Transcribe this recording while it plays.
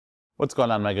What's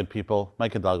going on, my good people?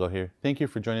 Mike Hidalgo here. Thank you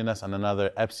for joining us on another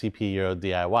FCP Euro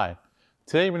DIY.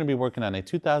 Today we're going to be working on a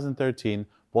 2013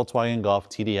 Volkswagen Golf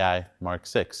TDI Mark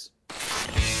 6.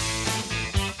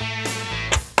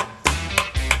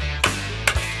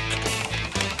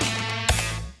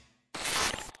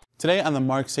 Today on the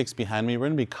Mark 6 behind me, we're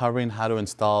going to be covering how to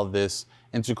install this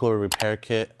intercooler repair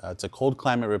kit. It's a cold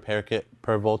climate repair kit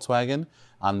per Volkswagen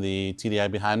on the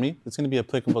TDI behind me. It's going to be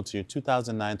applicable to your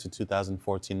 2009 to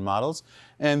 2014 models.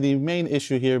 And the main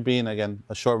issue here being, again,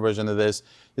 a short version of this,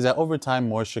 is that over time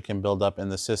moisture can build up in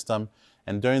the system.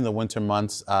 And during the winter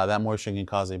months, that moisture can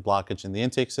cause a blockage in the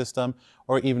intake system,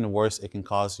 or even worse, it can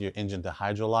cause your engine to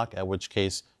hydrolock, at which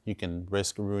case you can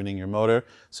risk ruining your motor.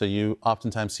 So you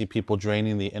oftentimes see people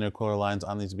draining the intercooler lines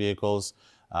on these vehicles.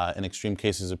 In extreme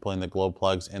cases, they're pulling the glow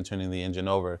plugs and turning the engine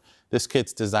over. This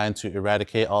kit's designed to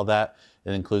eradicate all that.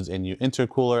 It includes a new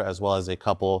intercooler, as well as a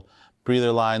couple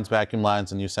breather lines, vacuum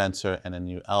lines, a new sensor, and a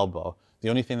new elbow. The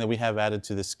only thing that we have added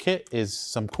to this kit is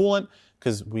some coolant,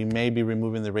 because we may be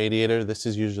removing the radiator. This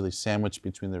is usually sandwiched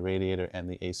between the radiator and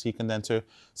the AC condenser.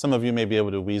 Some of you may be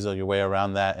able to weasel your way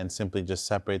around that and simply just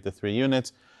separate the three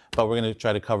units, but we're going to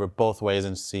try to cover both ways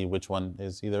and see which one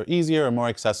is either easier or more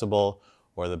accessible,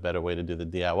 or the better way to do the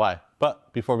DIY.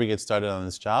 But before we get started on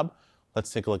this job,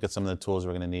 let's take a look at some of the tools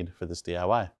we're going to need for this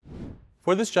DIY.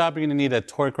 For this job, you're going to need a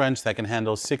torque wrench that can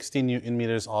handle 60 Newton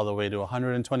meters all the way to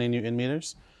 120 Newton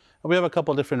meters. We have a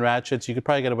couple different ratchets. You could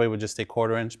probably get away with just a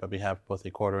 1/4 inch, but we have both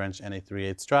a 1/4 inch and a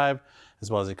 3/8 drive,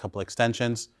 as well as a couple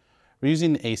extensions. We're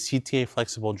using a CTA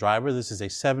flexible driver. This is a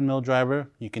 7mm driver.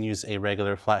 You can use a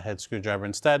regular flathead screwdriver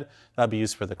instead. That'll be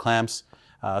used for the clamps.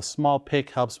 A small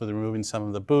pick helps with removing some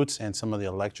of the boots and some of the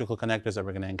electrical connectors that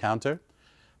we're going to encounter.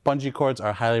 Bungee cords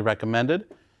are highly recommended.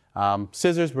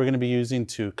 Scissors we're going to be using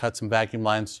to cut some vacuum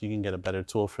lines. You can get a better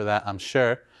tool for that, I'm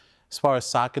sure. As far as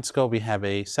sockets go, we have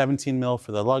a 17mm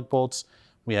for the lug bolts.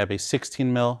 We have a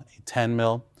 16mm, a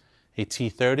 10mm, a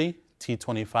T30,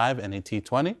 T25, and a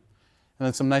T20. And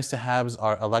then some nice to haves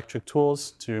are electric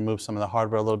tools to remove some of the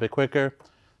hardware a little bit quicker,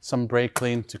 some brake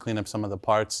clean to clean up some of the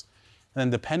parts. And then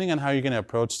depending on how you're going to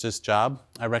approach this job,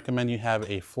 I recommend you have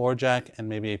a floor jack and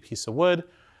maybe a piece of wood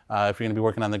if you're going to be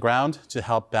working on the ground to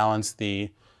help balance the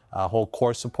whole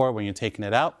core support when you're taking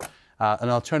it out. An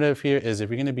alternative here is if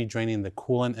you're going to be draining the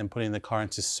coolant and putting the car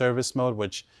into service mode,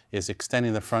 which is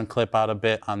extending the front clip out a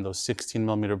bit on those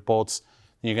 16mm bolts,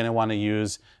 then you're going to want to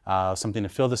use something to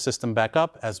fill the system back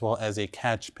up, as well as a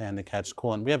catch pan to catch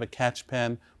coolant. We have a catch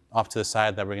pan off to the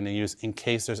side that we're going to use in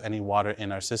case there's any water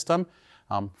in our system.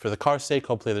 For the car's sake,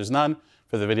 hopefully there's none.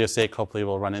 For the video's sake, hopefully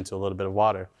we'll run into a little bit of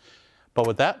water. But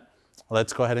with that,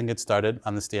 let's go ahead and get started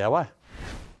on this DIY. All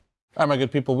right, my good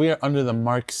people, we are under the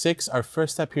Mark 6. Our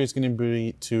first step here is going to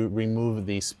be to remove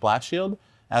the splash shield,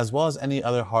 as well as any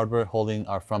other hardware holding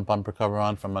our front bumper cover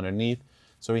on from underneath.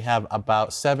 So we have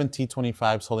about 7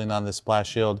 T25s holding on the splash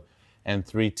shield and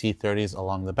 3 T30s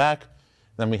along the back.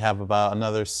 Then we have about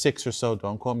another 6 or so,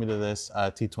 don't quote me to this,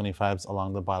 T25s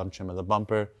along the bottom trim of the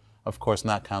bumper. Of course,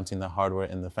 not counting the hardware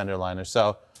in the fender liner.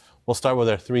 So we'll start with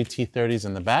our 3 T30s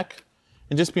in the back.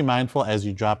 And just be mindful as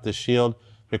you drop the shield.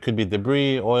 There could be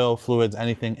debris, oil, fluids,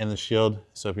 anything in the shield.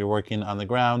 So if you're working on the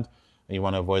ground, you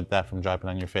want to avoid that from dropping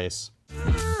on your face.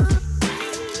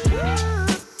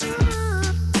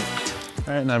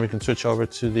 All right, now we can switch over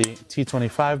to the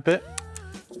T25 bit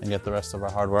and get the rest of our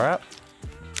hardware out.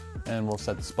 And we'll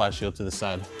set the splash shield to the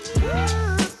side.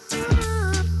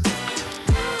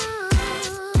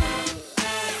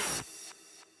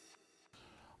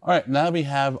 All right, now we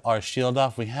have our shield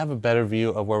off. We have a better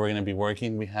view of where we're going to be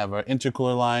working. We have our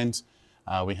intercooler lines.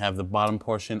 We have the bottom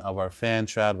portion of our fan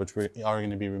shroud, which we are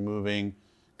going to be removing,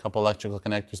 a couple electrical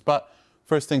connectors. But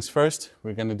first things first,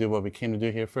 we're going to do what we came to do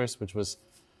here first, which was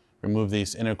remove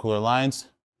these intercooler lines.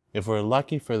 If we're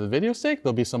lucky for the video's sake,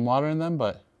 there'll be some water in them,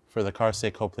 but for the car's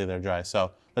sake, hopefully they're dry.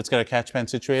 So let's get our catch pan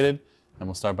situated, and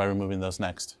we'll start by removing those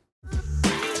next.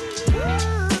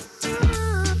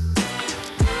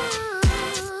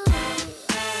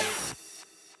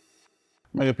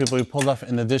 My good people, we pulled off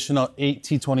an additional 8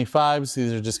 T25s.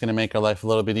 These are just going to make our life a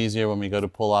little bit easier when we go to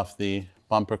pull off the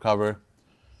bumper cover.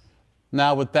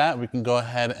 Now with that, we can go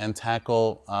ahead and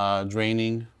tackle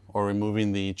draining or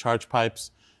removing the charge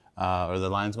pipes or the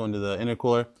lines going to the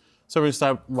intercooler. So we're going to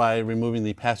start by removing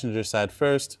the passenger side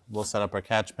first. We'll set up our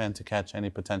catch pan to catch any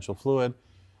potential fluid,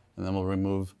 and then we'll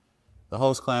remove the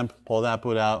hose clamp, pull that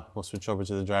boot out. We'll switch over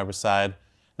to the driver's side.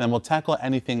 Then we'll tackle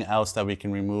anything else that we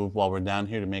can remove while we're down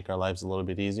here to make our lives a little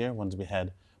bit easier once we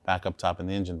head back up top in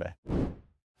the engine bay.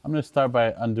 I'm going to start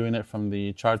by undoing it from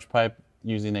the charge pipe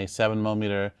using a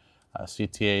 7mm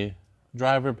CTA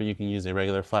driver, but you can use a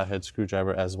regular flathead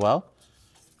screwdriver as well.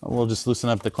 We'll just loosen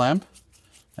up the clamp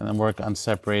and then work on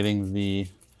separating the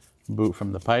boot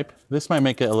from the pipe. This might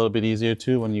make it a little bit easier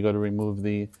too when you go to remove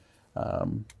the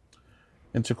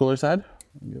intercooler side.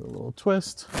 Give it a little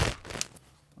twist.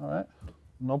 All right,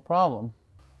 no problem.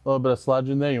 A little bit of sludge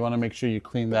in there. You want to make sure you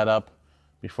clean that up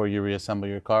before you reassemble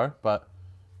your car, but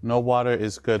no water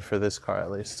is good for this car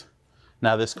at least.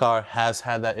 Now this car has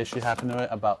had that issue happen to it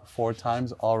about 4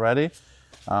 times already.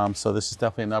 So this is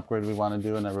definitely an upgrade we want to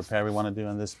do and a repair we want to do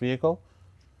on this vehicle.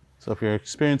 So if you're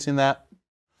experiencing that,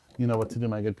 you know what to do,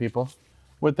 my good people.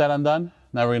 With that undone,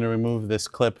 now we're going to remove this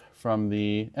clip from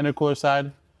the intercooler side.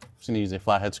 I'm just going to use a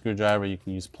flathead screwdriver. You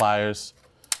can use pliers,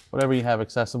 whatever you have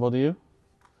accessible to you.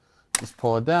 Just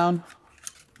pull it down.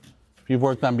 If you've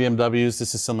worked on BMWs,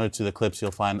 this is similar to the clips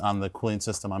you'll find on the cooling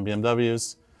system on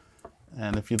BMWs.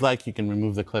 And if you'd like, you can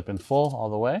remove the clip in full all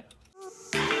the way.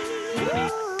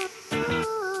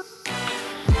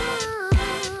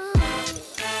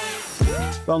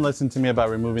 Don't listen to me about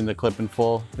removing the clip in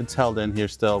full. It's held in here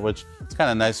still, which it's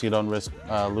kind of nice so you don't risk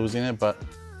losing it, but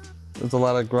there's a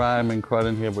lot of grime and crud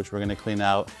in here, which we're going to clean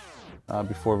out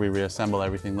before we reassemble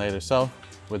everything later. So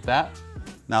with that,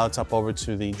 now let's hop over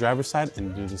to the driver's side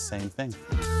and do the same thing.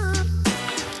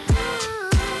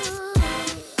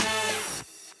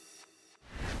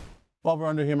 While we're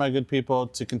under here, my good people,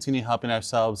 to continue helping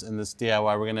ourselves in this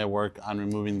DIY, we're gonna work on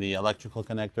removing the electrical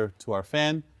connector to our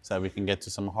fan so that we can get to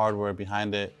some hardware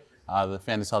behind it. The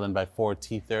fan is held in by 4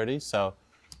 T30s. So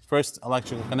first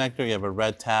electrical connector, you have a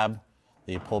red tab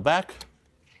that you pull back.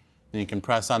 Then you can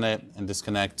press on it and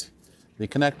disconnect the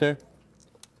connector.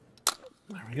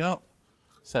 There we go.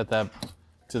 Set that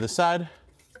to the side,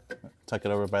 tuck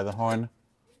it over by the horn.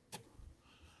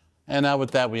 And now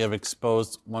with that, we have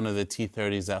exposed one of the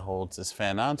T30s that holds this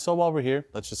fan on. So while we're here,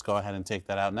 let's just go ahead and take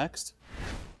that out next.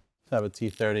 I have a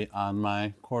T30 on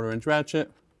my 1/4-inch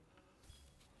ratchet.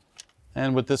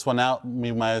 And with this one out,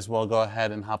 we might as well go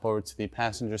ahead and hop over to the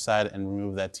passenger side and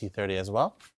remove that T30 as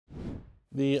well.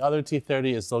 The other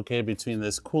T30 is located between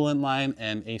this coolant line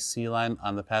and AC line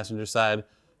on the passenger side.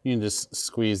 You can just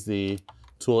squeeze the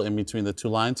tool in between the 2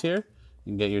 lines here.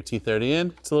 You can get your T30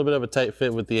 in. It's a little bit of a tight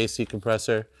fit with the AC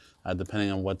compressor,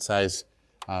 depending on what size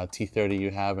T30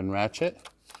 you have in ratchet.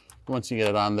 Once you get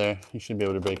it on there, you should be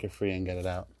able to break it free and get it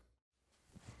out.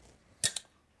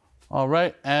 All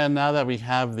right, and now that we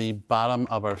have the bottom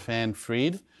of our fan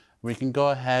freed, we can go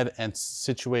ahead and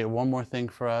situate one more thing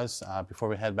for us before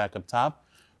we head back up top,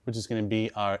 which is gonna be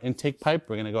our intake pipe.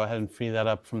 We're gonna go ahead and free that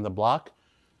up from the block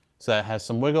so that it has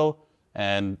some wiggle,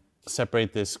 and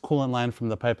separate this coolant line from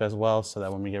the pipe as well so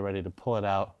that when we get ready to pull it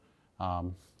out,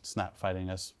 it's not fighting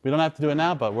us. We don't have to do it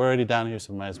now, but we're already down here,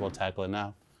 so we might as well tackle it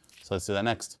now. So let's do that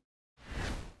next.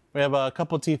 We have a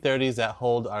couple T30s that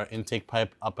hold our intake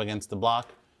pipe up against the block.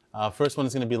 First one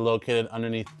is going to be located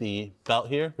underneath the belt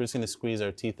here. We're just going to squeeze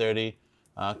our T30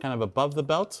 kind of above the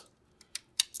belt.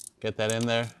 Get that in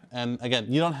there. And again,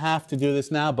 you don't have to do this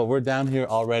now, but we're down here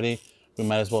already. We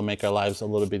might as well make our lives a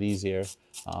little bit easier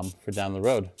for down the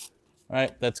road. All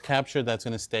right, that's captured. That's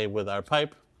going to stay with our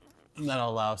pipe, and that'll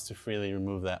allow us to freely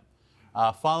remove that.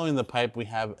 Following the pipe, we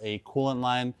have a coolant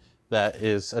line that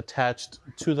is attached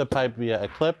to the pipe via a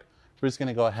clip. We're just going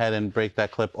to go ahead and break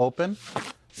that clip open.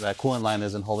 That coolant line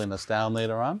isn't holding us down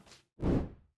later on.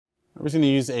 We're just going to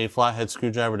use a flathead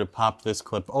screwdriver to pop this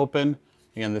clip open.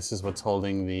 Again, this is what's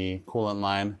holding the coolant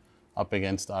line up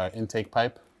against our intake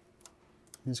pipe.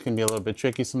 This can be a little bit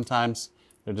tricky sometimes.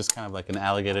 They're just kind of like an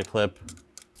alligator clip.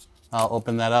 I'll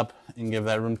open that up and give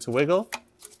that room to wiggle.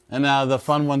 And now the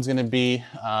fun one's gonna be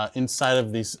inside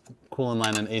of these coolant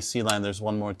line and AC line, there's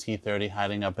one more T30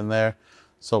 hiding up in there.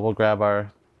 So we'll grab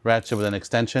our ratchet with an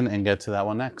extension and get to that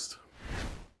one next.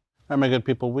 All right, my good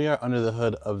people, we are under the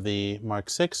hood of the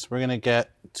Mk6. We're gonna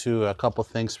get to a couple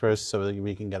things first so that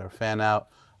we can get our fan out.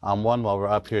 One, while we're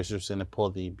up here, is just gonna pull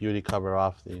the beauty cover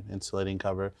off, the insulating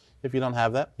cover. If you don't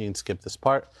have that, you can skip this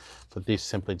part, but these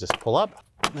simply just pull up.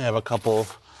 We have a couple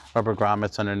rubber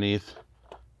grommets underneath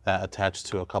that attach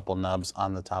to a couple nubs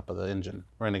on the top of the engine.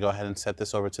 We're gonna go ahead and set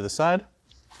this over to the side.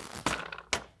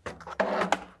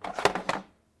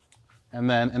 And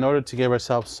then in order to give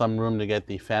ourselves some room to get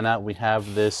the fan out, we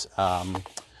have this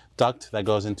duct that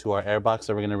goes into our air box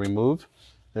that we're gonna remove.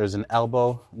 There's an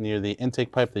elbow near the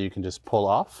intake pipe that you can just pull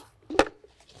off. There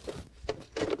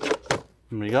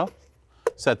we go.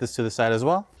 Set this to the side as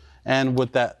well. And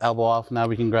with that elbow off, now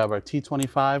we can grab our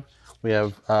T25. We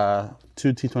have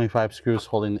 2 T25 screws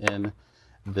holding in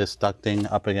this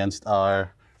ducting up against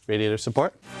our radiator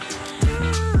support.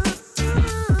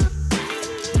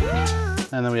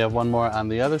 And then we have one more on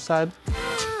the other side.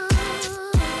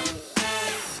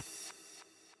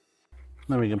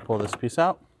 Then we can pull this piece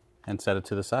out and set it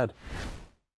to the side.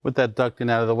 With that ducting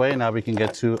out of the way, now we can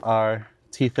get to our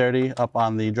T30 up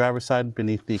on the driver's side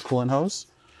beneath the coolant hose.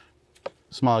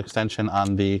 Small extension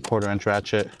on the 1/4"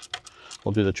 ratchet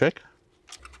will do the trick.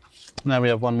 Now we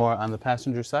have one more on the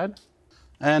passenger side.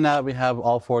 And now that we have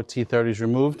all 4 T30s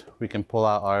removed, we can pull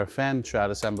out our fan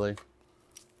shroud assembly.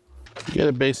 Get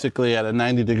it basically at a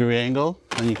 90-degree angle,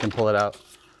 and you can pull it out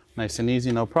nice and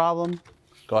easy, no problem.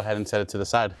 Go ahead and set it to the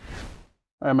side.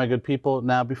 All right, my good people,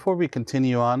 now before we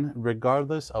continue on,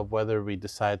 regardless of whether we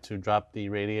decide to drop the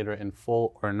radiator in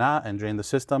full or not and drain the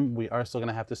system, we are still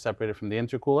gonna have to separate it from the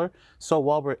intercooler. So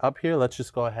while we're up here, let's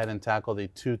just go ahead and tackle the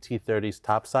 2 T30s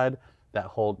top side that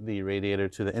hold the radiator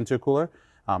to the intercooler.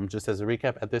 Just as a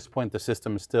recap, at this point, the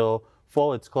system is still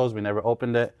full, it's closed, we never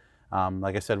opened it.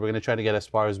 Like I said, we're gonna try to get as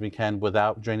far as we can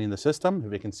without draining the system.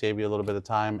 If it can save you a little bit of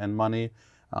time and money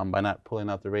by not pulling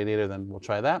out the radiator, then we'll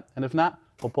try that. And if not,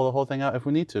 we'll pull the whole thing out if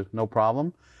we need to, no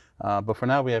problem. But for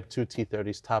now, we have 2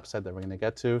 T30s top side that we're gonna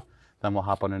get to. Then we'll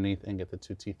hop underneath and get the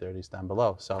 2 T30s down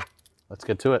below. So let's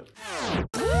get to it.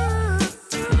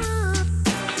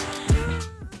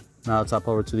 Now let's hop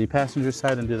over to the passenger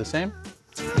side and do the same.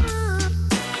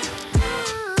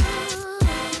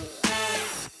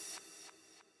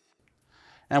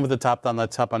 And with the top done,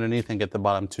 let's hop underneath and get the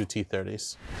bottom 2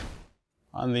 T30s.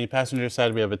 On the passenger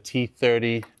side, we have a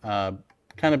T30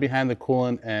 kind of behind the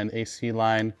coolant and AC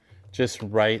line, just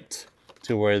right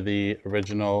to where the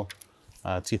original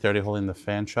T30 holding the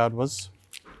fan shroud was.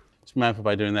 Just be mindful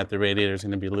by doing that, the radiator is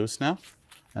going to be loose now.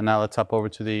 And now let's hop over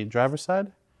to the driver's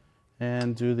side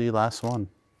and do the last one.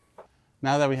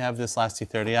 Now that we have this last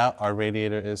T30 out, our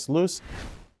radiator is loose.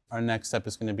 Our next step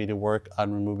is going to be to work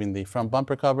on removing the front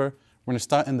bumper cover. We're going to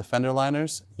start in the fender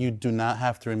liners. You do not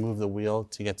have to remove the wheel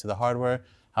to get to the hardware.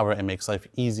 However, it makes life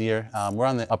easier. We're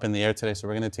up in the air today, so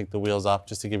we're going to take the wheels off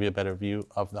just to give you a better view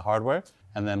of the hardware.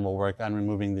 And then we'll work on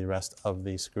removing the rest of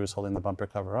the screws holding the bumper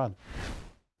cover on.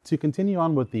 To continue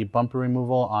on with the bumper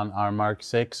removal on our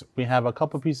Mk6, we have a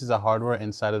couple pieces of hardware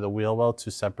inside of the wheel well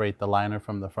to separate the liner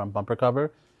from the front bumper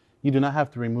cover. You do not have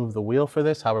to remove the wheel for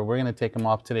this. However, we're going to take them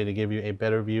off today to give you a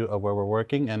better view of where we're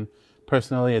working. And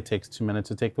personally, it takes 2 minutes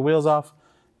to take the wheels off.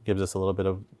 It gives us a little bit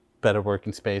of better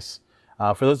working space.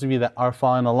 For those of you that are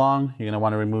following along, you're going to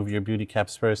want to remove your beauty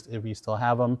caps first if you still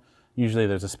have them. Usually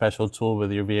there's a special tool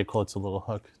with your vehicle. It's a little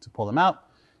hook to pull them out.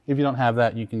 If you don't have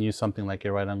that, you can use something like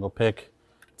your right angle pick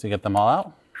to get them all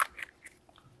out.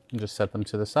 And just set them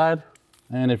to the side.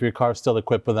 And if your car's still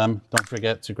equipped with them, don't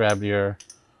forget to grab your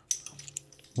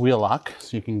wheel lock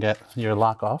so you can get your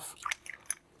lock off.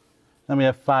 Then we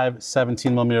have 5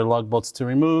 17mm lug bolts to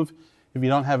remove. If you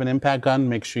don't have an impact gun,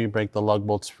 make sure you break the lug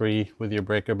bolts free with your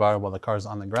breaker bar while the car's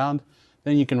on the ground.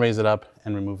 Then you can raise it up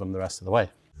and remove them the rest of the way.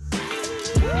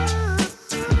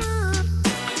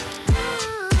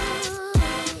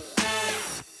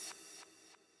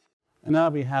 And now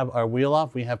that we have our wheel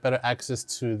off, we have better access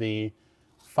to the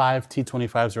 5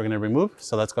 T25s we're going to remove.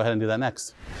 So let's go ahead and do that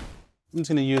next. I'm just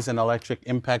going to use an electric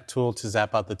impact tool to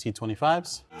zap out the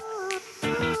T25s.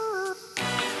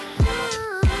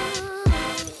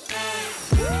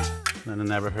 And it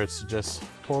never hurts to just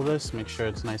pull this, make sure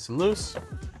it's nice and loose.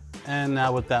 And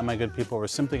now with that, my good people, we're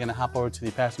simply going to hop over to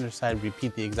the passenger side,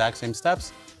 repeat the exact same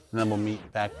steps, and then we'll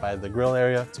meet back by the grill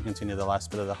area to continue the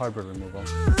last bit of the hardware removal.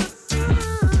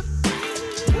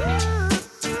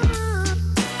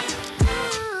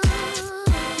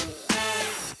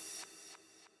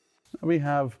 We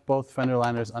have both fender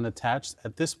liners unattached.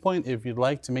 At this point, if you'd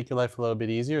like to make your life a little bit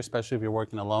easier, especially if you're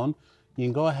working alone, you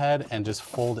can go ahead and just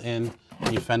fold in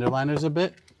the fender liners a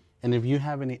bit. And if you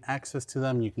have any access to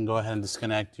them, you can go ahead and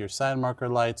disconnect your side marker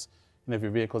lights. And if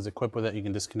your vehicle is equipped with it, you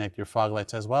can disconnect your fog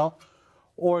lights as well.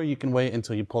 Or you can wait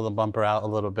until you pull the bumper out a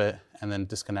little bit and then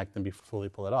disconnect them before fully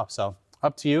pull it off. So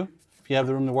up to you. If you have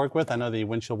the room to work with, I know the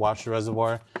windshield washer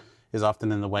reservoir is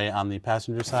often in the way on the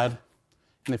passenger side.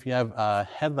 And if you have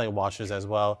headlight washers as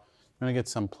well, you're gonna get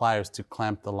some pliers to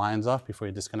clamp the lines off before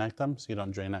you disconnect them so you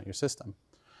don't drain out your system.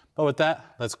 But with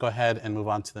that, let's go ahead and move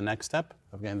on to the next step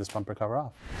of getting this bumper cover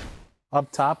off.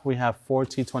 Up top, we have 4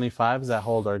 T25s that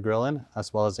hold our grill in,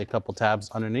 as well as a couple tabs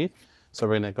underneath. So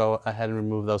we're gonna go ahead and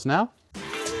remove those now.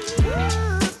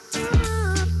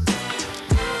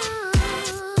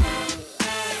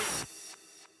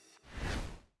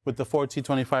 With the 4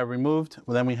 T25 removed,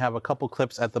 then we have a couple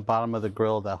clips at the bottom of the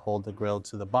grill that hold the grill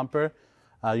to the bumper.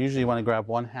 Usually you want to grab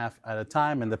 1/2 at a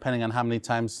time, and depending on how many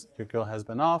times your grill has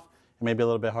been off, it may be a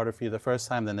little bit harder for you the first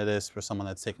time than it is for someone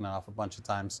that's taken it off a bunch of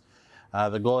times.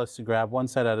 The goal is to grab one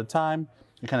side at a time.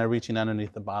 You're kind of reaching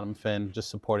underneath the bottom fin,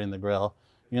 just supporting the grill,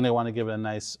 you're gonna wanna give it a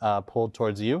nice pull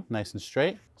towards you, nice and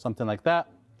straight, something like that.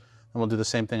 And we'll do the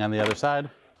same thing on the other side.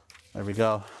 There we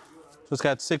go. So it's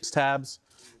got 6 tabs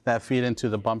that feed into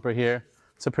the bumper here.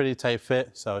 It's a pretty tight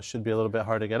fit, so it should be a little bit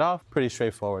hard to get off. Pretty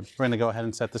straightforward. We're gonna go ahead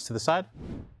and set this to the side.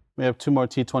 We have 2 more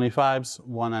T25s,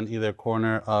 one on either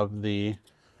corner of the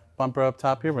bumper up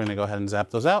top here. We're gonna go ahead and zap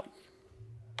those out.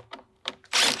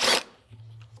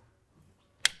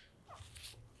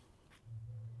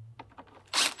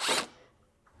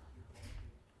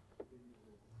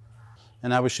 And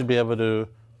now we should be able to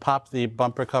pop the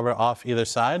bumper cover off either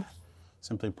side,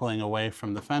 simply pulling away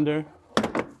from the fender,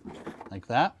 like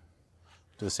that.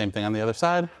 Do the same thing on the other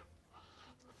side.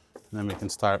 And then we can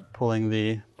start pulling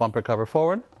the bumper cover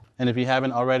forward. And if you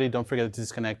haven't already, don't forget to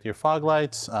disconnect your fog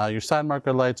lights, your side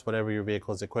marker lights, whatever your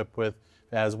vehicle is equipped with.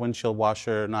 If it has windshield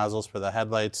washer nozzles for the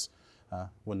headlights,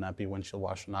 would not be windshield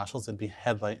washer nozzles, it'd be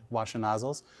headlight washer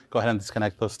nozzles. Go ahead and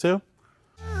disconnect those too.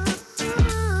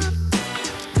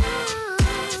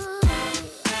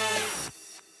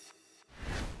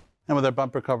 And with our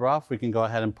bumper cover off, we can go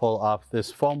ahead and pull off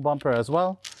this foam bumper as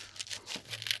well.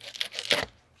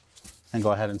 And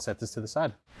go ahead and set this to the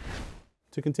side.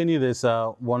 To continue this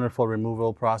wonderful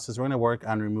removal process, we're gonna work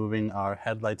on removing our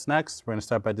headlights next. We're gonna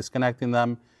start by disconnecting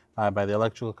them by the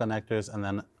electrical connectors and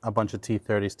then a bunch of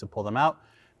T30s to pull them out.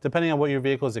 Depending on what your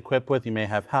vehicle is equipped with, you may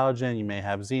have halogen, you may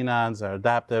have xenons or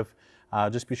adaptive.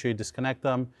 Just be sure you disconnect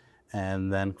them.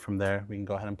 And then from there, we can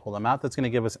go ahead and pull them out. That's gonna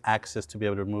give us access to be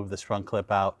able to remove this front clip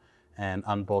out and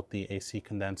unbolt the AC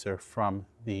condenser from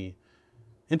the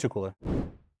intercooler.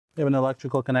 We have an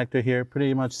electrical connector here,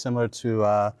 pretty much similar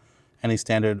to any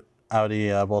standard Audi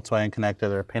Volkswagen connector.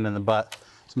 They're a pain in the butt.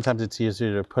 Sometimes it's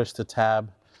easier to push the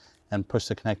tab and push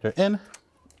the connector in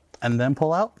and then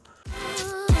pull out.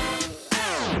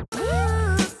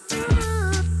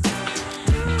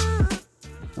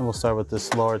 And we'll start with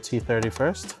this lower T30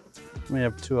 first. We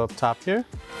have 2 up top here.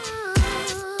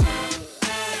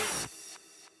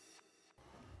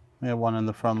 We have 1 in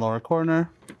the front lower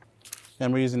corner.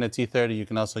 And we're using a T30. You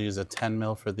can also use a 10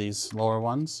 mil for these lower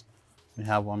ones. We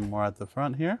have 1 more at the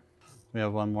front here. We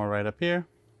have 1 more right up here.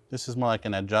 This is more like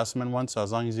an adjustment one, so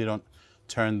as long as you don't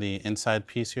turn the inside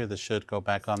piece here, this should go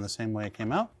back on the same way it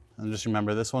came out. And just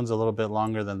remember, this one's a little bit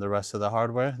longer than the rest of the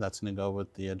hardware. That's gonna go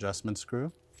with the adjustment screw.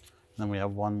 And then we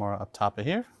have 1 more up top of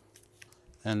here.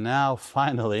 And now,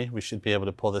 finally, we should be able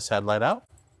to pull this headlight out.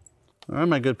 All right,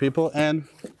 my good people, and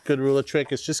good rule of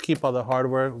trick is just keep all the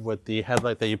hardware with the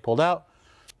headlight that you pulled out.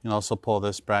 You can also pull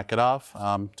this bracket off.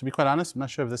 To be quite honest, I'm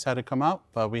not sure if this had to come out,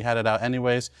 but we had it out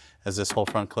anyways, as this whole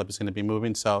front clip is gonna be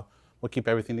moving. So we'll keep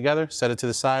everything together, set it to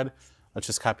the side. Let's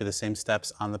just copy the same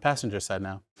steps on the passenger side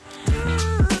now.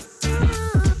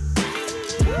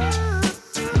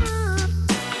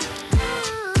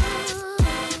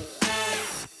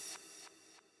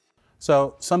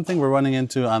 So something we're running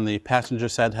into on the passenger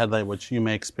side headlight, which you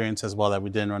may experience as well that we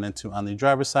didn't run into on the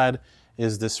driver's side,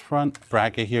 is this front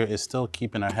bracket here is still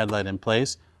keeping our headlight in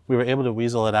place. We were able to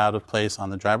weasel it out of place on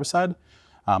the driver's side,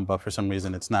 but for some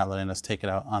reason it's not letting us take it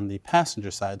out on the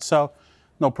passenger side. So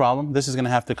no problem, this is gonna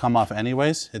have to come off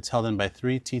anyways. It's held in by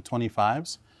 3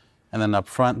 T25s. And then up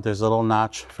front, there's a little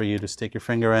notch for you to stick your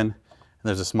finger in. And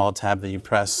there's a small tab that you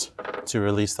press to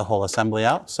release the whole assembly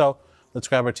out. So let's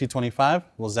grab our T25,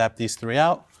 we'll zap these 3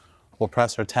 out, we'll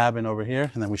press our tab in over here,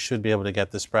 and then we should be able to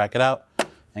get this bracket out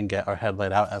and get our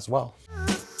headlight out as well.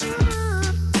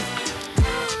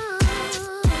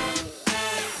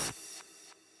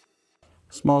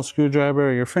 Small screwdriver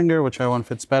or your finger, whichever one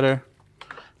fits better.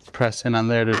 Press in on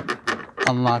there to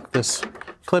unlock this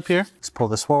clip here. Let's pull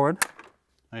this forward.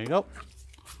 There you go.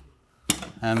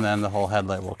 And then the whole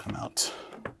headlight will come out.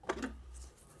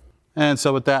 And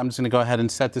so with that, I'm just gonna go ahead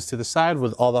and set this to the side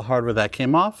with all the hardware that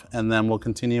came off, and then we'll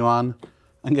continue on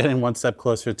and getting 1 step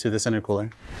closer to this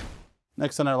intercooler.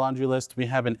 Next on our laundry list, we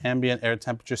have an ambient air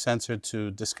temperature sensor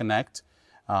to disconnect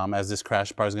as this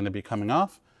crash bar is gonna be coming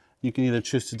off. You can either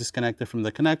choose to disconnect it from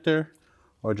the connector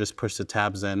or just push the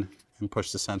tabs in and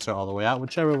push the sensor all the way out,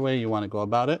 whichever way you wanna go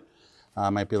about it.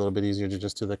 Might be a little bit easier to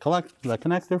just do the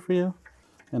connector for you.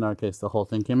 In our case, the whole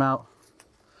thing came out.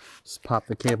 Just pop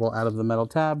the cable out of the metal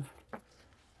tab,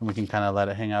 and we can kind of let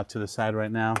it hang out to the side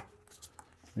right now.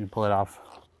 We can pull it off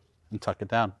and tuck it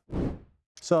down.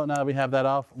 So now that we have that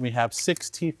off, we have 6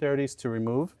 T30s to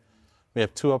remove. We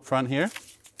have 2 up front here.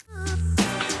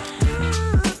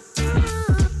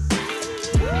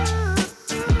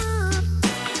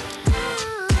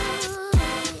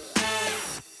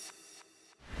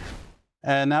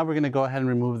 And now we're gonna go ahead and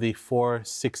remove the 4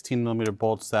 16mm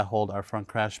bolts that hold our front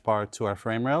crash bar to our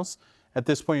frame rails. At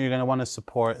this point, you're gonna wanna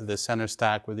support the center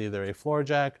stack with either a floor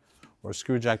jack or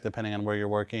screw jack, depending on where you're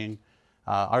working.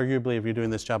 Arguably, if you're doing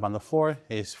this job on the floor,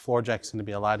 a floor jack is going to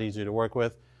be a lot easier to work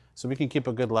with. So we can keep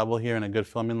a good level here and a good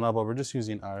filming level. We're just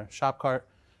using our shop cart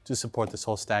to support this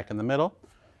whole stack in the middle.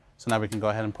 So now we can go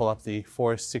ahead and pull up the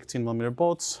 4 16mm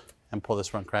bolts and pull this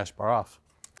front crash bar off.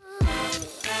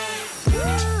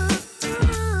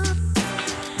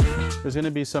 There's going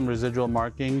to be some residual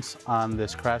markings on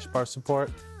this crash bar support.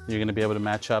 You're going to be able to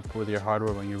match up with your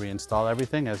hardware when you reinstall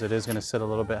everything, as it is going to sit a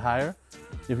little bit higher.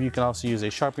 If you can also use a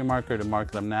Sharpie marker to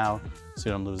mark them now so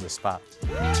you don't lose the spot.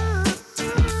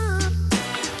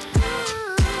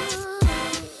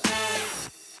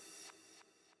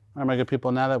 All right, my good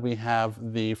people, now that we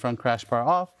have the front crash bar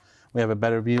off, we have a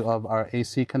better view of our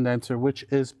AC condenser, which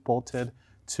is bolted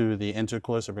to the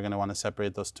intercooler, so we're going to want to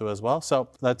separate those two as well. So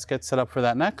let's get set up for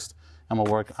that next, and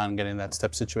we'll work on getting that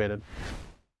step situated.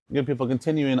 Good people,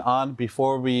 continuing on,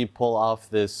 before we pull off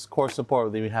this core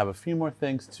support, we have a few more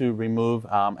things to remove.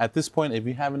 At this point, if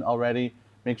you haven't already,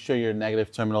 make sure your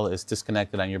negative terminal is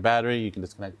disconnected on your battery. You can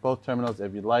disconnect both terminals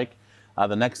if you'd like.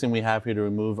 The next thing we have here to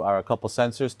remove are a couple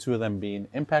sensors, 2 of them being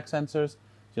impact sensors.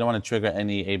 You don't want to trigger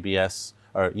any ABS,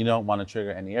 or you don't want to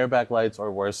trigger any airbag lights,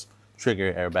 or worse,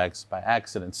 trigger airbags by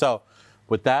accident. So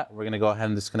with that, we're going to go ahead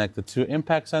and disconnect the 2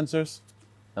 impact sensors.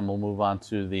 Then we'll move on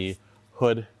to the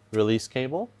hood release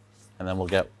cable, and then we'll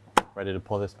get ready to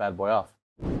pull this bad boy off.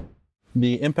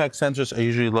 The impact sensors are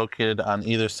usually located on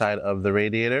either side of the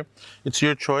radiator. It's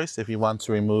your choice if you want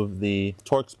to remove the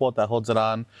Torx bolt that holds it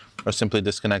on, or simply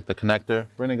disconnect the connector.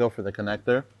 We're going to go for the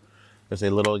connector. There's a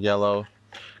little yellow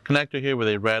connector here with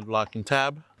a red locking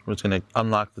tab. We're just going to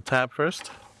unlock the tab first.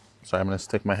 Sorry, I'm going to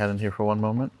stick my head in here for one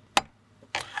moment.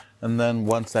 And then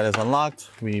once that is unlocked,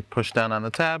 we push down on the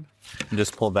tab and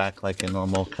just pull back like a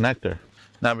normal connector.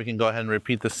 Now we can go ahead and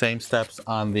repeat the same steps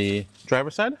on the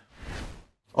driver's side.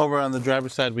 Over on the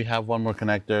driver's side, we have one more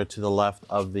connector to the left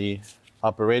of the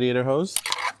upper radiator hose,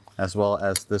 as well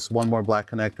as this one more black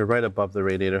connector right above the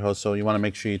radiator hose. So you want to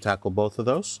make sure you tackle both of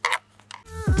those.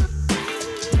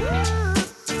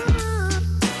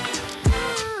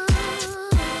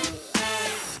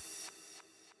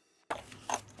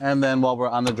 And then while we're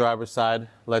on the driver's side,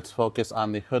 let's focus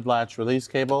on the hood latch release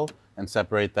cable and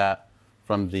separate that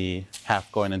from the half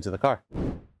going into the car.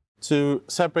 To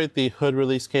separate the hood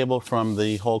release cable from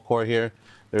the whole core here,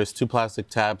 there's 2 plastic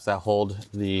tabs that hold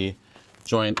the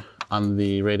joint on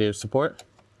the radiator support.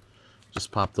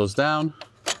 Just pop those down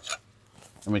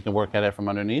and we can work at it from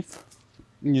underneath.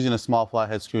 Using a small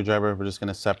flathead screwdriver, we're just going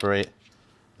to separate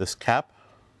this cap.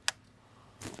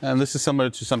 And this is similar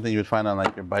to something you would find on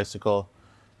like your bicycle.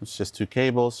 It's just 2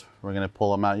 cables. We're going to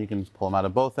pull them out. You can pull them out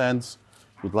of both ends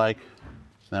if you'd like.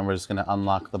 And then we're just going to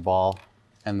unlock the ball,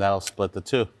 and that'll split the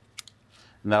 2.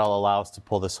 And that'll allow us to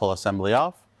pull this whole assembly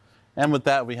off. And with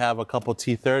that, we have a couple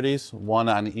T30s, one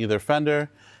on either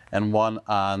fender and one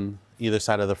on either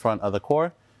side of the front of the core.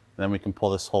 And then we can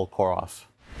pull this whole core off.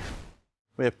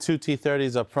 We have 2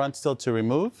 T30s up front still to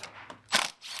remove.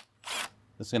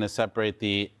 This is going to separate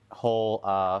the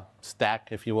whole stack,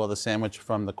 if you will, the sandwich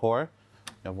from the core.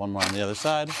 We have one more on the other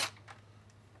side.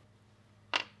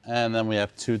 And then we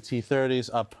have 2 T30s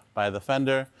up by the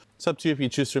fender. It's up to you if you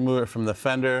choose to remove it from the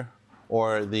fender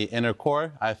or the inner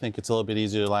core. I think it's a little bit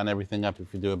easier to line everything up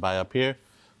if you do it by up here.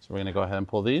 So we're going to go ahead and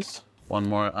pull these. One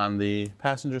more on the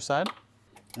passenger side.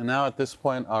 And now at this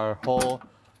point, our whole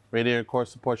radiator core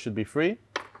support should be free.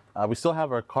 We still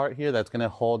have our cart here that's going to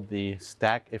hold the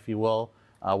stack, if you will,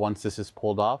 once this is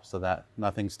pulled off, so that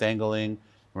nothing's dangling.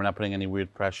 We're not putting any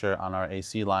weird pressure on our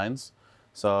AC lines.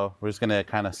 So we're just going to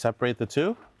kind of separate the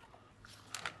 2.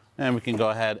 And we can go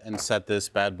ahead and set this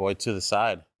bad boy to the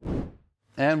side.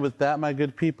 And with that, my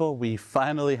good people, we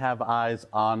finally have eyes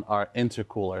on our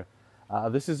intercooler.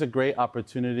 This is a great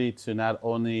opportunity to not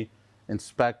only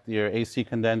inspect your AC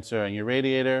condenser and your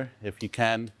radiator, if you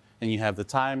can and you have the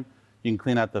time. You can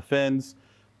clean out the fins,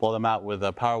 pull them out with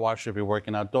a power washer if you're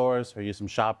working outdoors, or use some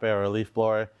shop air or a leaf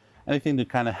blower, anything to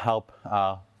kind of help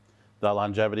the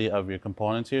longevity of your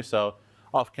components here. So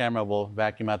off camera, we'll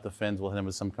vacuum out the fins, we'll hit them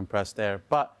with some compressed air.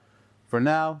 But for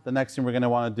now, the next thing we're going to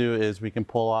want to do is we can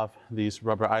pull off these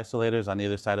rubber isolators on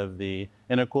either side of the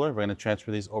intercooler. We're going to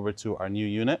transfer these over to our new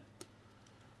unit.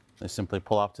 They simply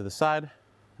pull off to the side,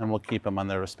 and we'll keep them on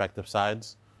their respective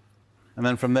sides. And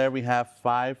then from there, we have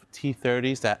 5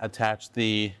 T30s that attach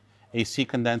the AC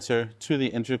condenser to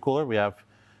the intercooler. We have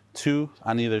 2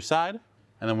 on either side,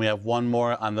 and then we have 1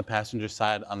 more on the passenger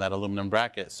side on that aluminum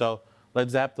bracket. So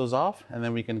let's zap those off, and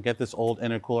then we can get this old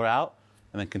intercooler out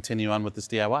and then continue on with this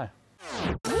DIY.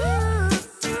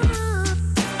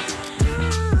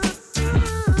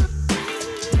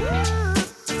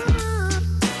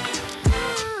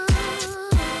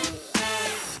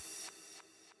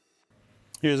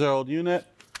 Here's our old unit.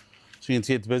 So you can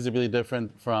see it's visibly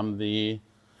different from the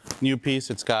new piece.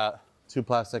 It's got 2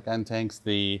 plastic end tanks.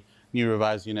 The new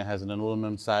revised unit has an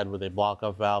aluminum side with a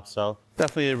block-off valve. So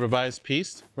definitely a revised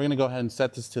piece. We're gonna go ahead and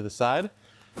set this to the side.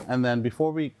 And then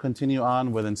before we continue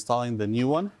on with installing the new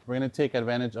one, we're gonna take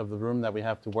advantage of the room that we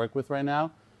have to work with right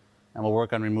now. And we'll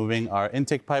work on removing our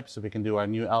intake pipe so we can do our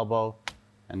new elbow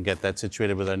and get that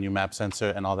situated with our new map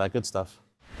sensor and all that good stuff.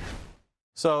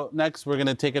 So next, we're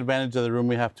gonna take advantage of the room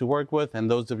we have to work with. And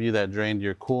those of you that drained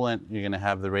your coolant, you're gonna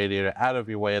have the radiator out of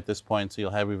your way at this point, so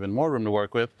you'll have even more room to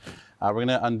work with. We're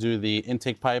gonna undo the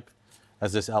intake pipe,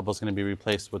 as this elbow is gonna be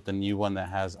replaced with the new one that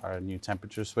has our new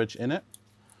temperature switch in it.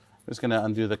 I'm just gonna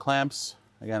undo the clamps.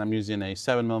 Again, I'm using a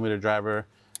 7mm driver.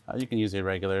 You can use a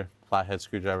regular flathead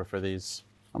screwdriver for these.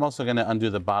 I'm also gonna undo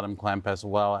the bottom clamp as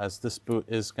well, as this boot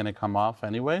is gonna come off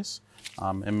anyways.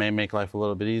 It may make life a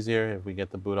little bit easier if we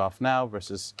get the boot off now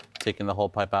versus taking the whole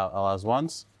pipe out all at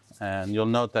once. And you'll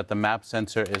note that the map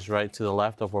sensor is right to the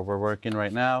left of where we're working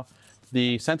right now.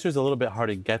 The sensor is a little bit hard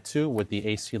to get to with the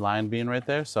AC line being right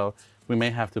there, so we may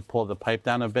have to pull the pipe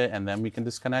down a bit and then we can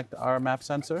disconnect our map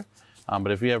sensor.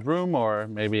 But if you have room or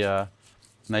maybe a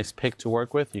nice pick to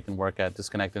work with, you can work at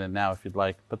disconnecting it now if you'd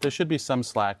like. But there should be some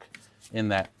slack in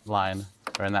that line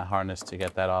or in that harness to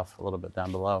get that off a little bit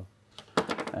down below.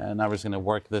 And now we're just gonna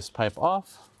work this pipe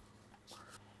off.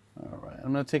 All right,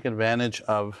 I'm gonna take advantage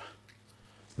of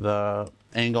the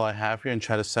angle I have here and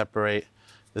try to separate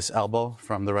this elbow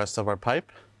from the rest of our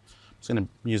pipe. I'm just gonna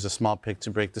use a small pick to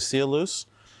break the seal loose.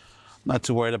 I'm not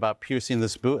too worried about piercing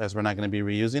this boot as we're not gonna be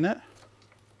reusing it,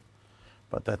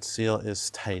 but that seal is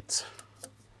tight.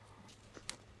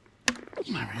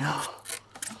 There we go.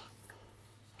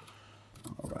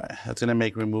 All right, that's gonna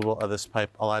make removal of this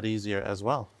pipe a lot easier as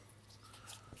well.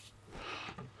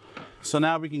 So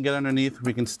now we can get underneath,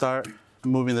 we can start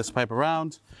moving this pipe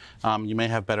around. You may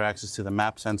have better access to the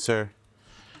map sensor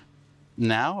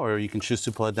now, or you can choose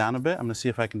to pull it down a bit. I'm gonna see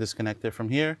if I can disconnect it from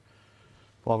here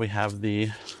while we have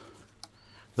the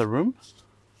room.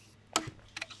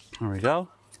 There we go.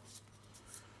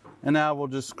 And now we'll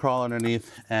just crawl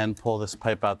underneath and pull this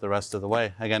pipe out the rest of the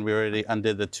way. Again, we already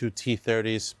undid the 2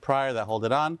 T30s prior that hold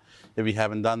it on. If you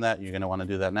haven't done that, you're gonna wanna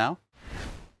do that now.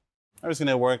 I'm just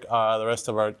gonna work the rest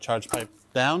of our charge pipe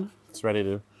down. It's ready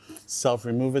to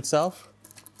self-remove itself.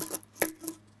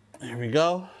 Here we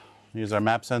go. Use our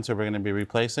map sensor we're gonna be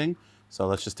replacing. So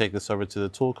let's just take this over to the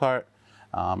tool cart.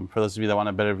 For those of you that want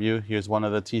a better view, here's one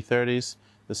of the T30s.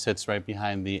 This sits right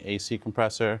behind the AC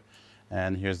compressor.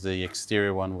 And here's the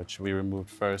exterior one, which we removed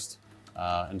first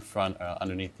in front,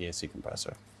 underneath the AC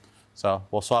compressor. So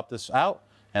we'll swap this out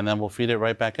and then we'll feed it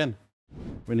right back in.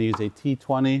 We're gonna use a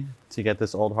T20 to get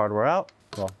this old hardware out.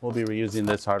 Well, we'll be reusing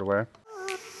this hardware.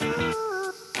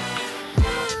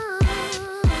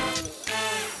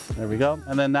 There we go.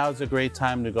 And then now is a great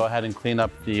time to go ahead and clean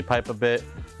up the pipe a bit.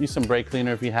 Use some brake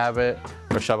cleaner if you have it,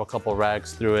 or shove a couple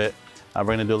rags through it. We're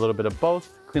gonna do a little bit of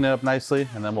both, clean it up nicely,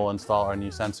 and then we'll install our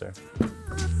new sensor.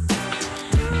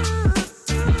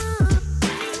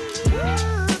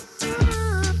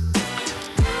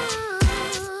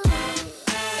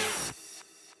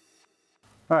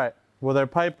 All right, with our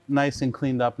pipe nice and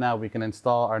cleaned up now, we can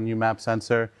install our new map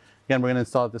sensor. Again, we're gonna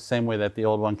install it the same way that the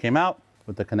old one came out,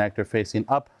 with the connector facing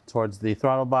up towards the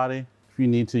throttle body. If you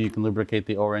need to, you can lubricate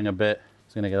the O-ring a bit.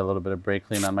 Just gonna get a little bit of brake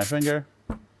clean on my finger.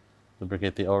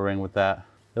 Lubricate the O-ring with that.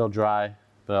 It'll dry,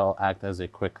 but it'll act as a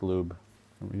quick lube.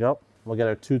 There we go. We'll get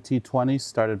our 2 T20s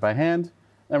started by hand,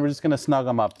 and we're just gonna snug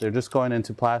them up. They're just going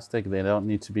into plastic. They don't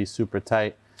need to be super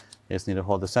tight. You just need to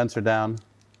hold the sensor down,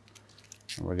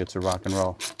 and we're good to rock and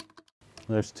roll.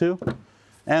 There's 2.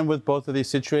 And with both of these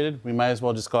situated, we might as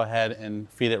well just go ahead and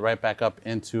feed it right back up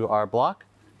into our block.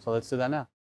 So let's do that now.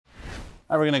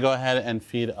 All right, we're gonna go ahead and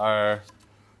feed our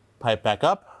pipe back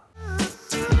up.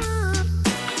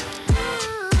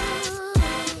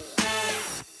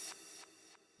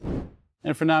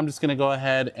 And for now, I'm just gonna go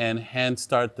ahead and hand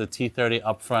start the T30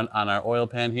 up front on our oil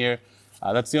pan here.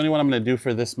 That's the only one I'm gonna do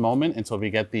for this moment until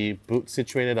we get the boot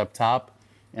situated up top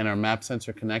and our map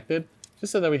sensor connected,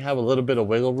 just so that we have a little bit of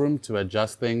wiggle room to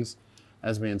adjust things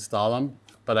as we install them.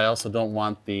 But I also don't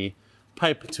want the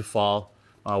pipe to fall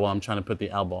while I'm trying to put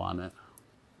the elbow on it.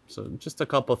 So just a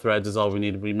couple threads is all we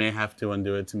need. We may have to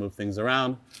undo it to move things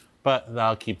around, but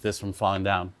that'll keep this from falling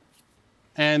down.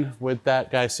 And with that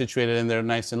guy situated in there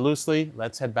nice and loosely,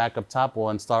 let's head back up top. We'll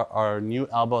install our new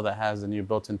elbow that has the new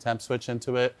built-in temp switch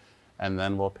into it, and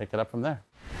then we'll pick it up from there.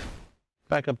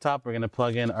 Back up top, we're gonna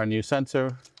plug in our new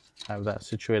sensor. Have that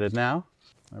situated now.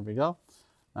 There we go.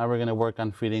 Now we're gonna work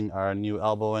on feeding our new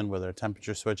elbow in with our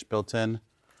temperature switch built in.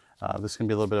 This can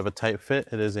be a little bit of a tight fit.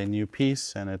 It is a new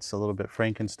piece and it's a little bit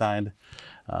Frankenstein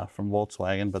from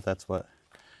Volkswagen, but that's what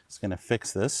is going to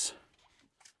fix this.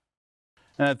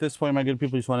 And at this point, my good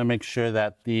people, you just want to make sure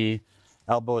that the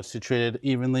elbow is situated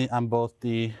evenly on both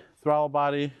the throttle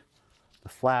body, the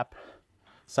flap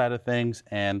side of things,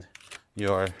 and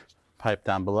your pipe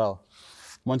down below.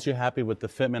 Once you're happy with the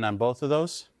fitment on both of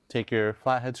those, take your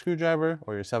flathead screwdriver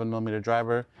or your 7mm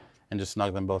driver and just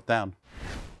snug them both down.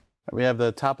 We have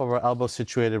the top of our elbow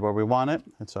situated where we want it.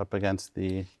 It's up against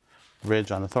the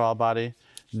ridge on the throttle body.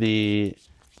 The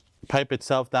pipe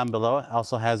itself down below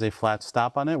also has a flat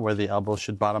stop on it where the elbow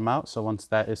should bottom out. So once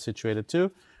that is situated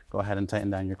too, go ahead and tighten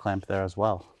down your clamp there as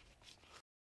well.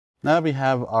 Now that we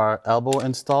have our elbow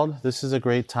installed, this is a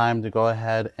great time to go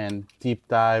ahead and deep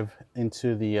dive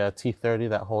into the T30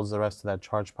 that holds the rest of that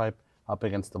charge pipe up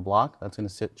against the block. That's going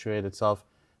to situate itself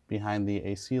behind the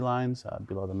AC lines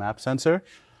below the map sensor.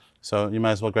 So you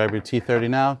might as well grab your T30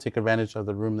 now, take advantage of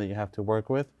the room that you have to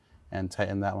work with, and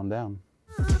tighten that one down.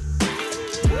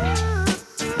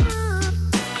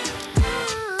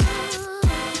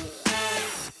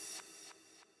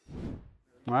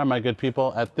 All right, my good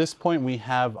people, at this point we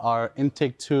have our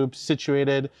intake tube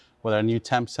situated with our new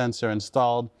temp sensor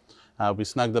installed. We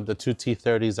snugged up the two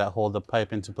T30s that hold the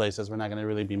pipe into place as we're not gonna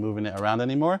really be moving it around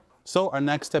anymore. So our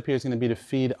next step here is gonna be to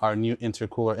feed our new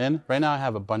intercooler in. Right now I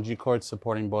have a bungee cord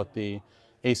supporting both the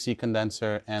AC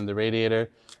condenser and the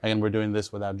radiator. Again, we're doing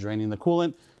this without draining the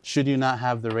coolant. Should you not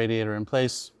have the radiator in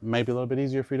place, it might be a little bit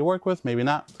easier for you to work with, maybe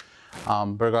not.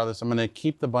 But regardless, I'm gonna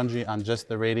keep the bungee on just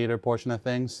the radiator portion of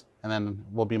things, and then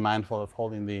we'll be mindful of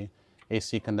holding the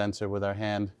AC condenser with our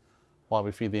hand while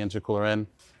we feed the intercooler in.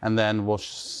 And then we'll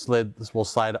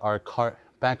slide our cart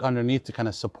back underneath to kind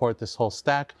of support this whole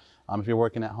stack. If you're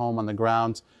working at home on the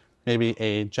ground, maybe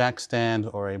a jack stand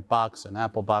or a box, an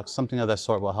Apple box, something of that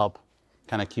sort will help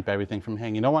kind of keep everything from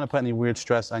hanging. You don't want to put any weird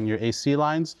stress on your AC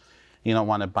lines. You don't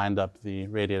want to bind up the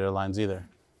radiator lines either.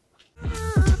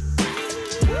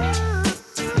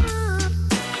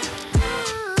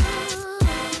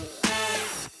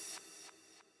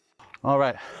 All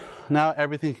right, now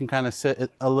everything can kind of sit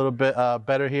a little bit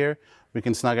better here. We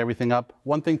can snug everything up.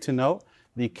 One thing to note,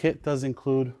 the kit does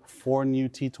include 4 new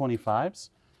T25s.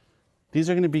 These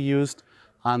are going to be used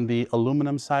on the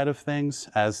aluminum side of things,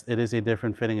 as it is a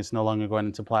different fitting. It's no longer going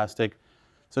into plastic.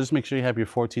 So just make sure you have your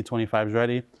 4 T25s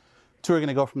ready. 2 are going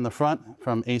to go from the front,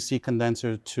 from AC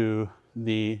condenser to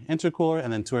the intercooler,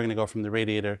 and then 2 are going to go from the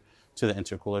radiator to the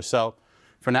intercooler. So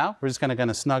for now, we're just kind of going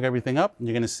to snug everything up.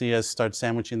 You're going to see us start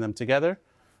sandwiching them together,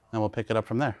 and we'll pick it up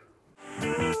from there.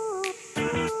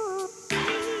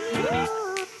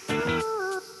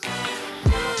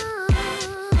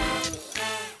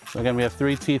 So again, we have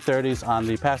 3 T30s on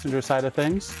the passenger side of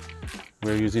things.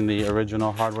 We're using the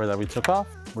original hardware that we took off.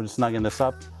 We're just snugging this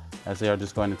up as they are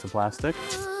just going into plastic.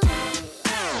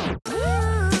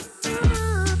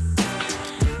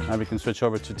 Now we can switch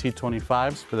over to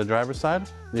T25s for the driver's side,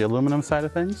 the aluminum side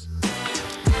of things.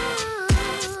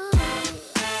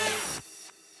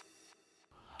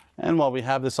 And while we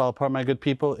have this all apart, my good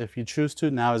people, if you choose to,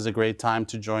 now is a great time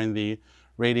to join the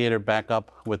radiator back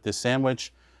up with this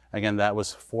sandwich. Again, that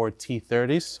was 4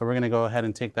 T30s. So we're gonna go ahead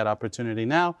and take that opportunity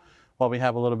now while we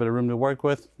have a little bit of room to work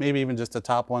with, maybe even just the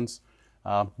top ones.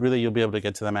 Really, you'll be able to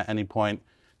get to them at any point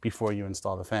before you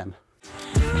install the fan.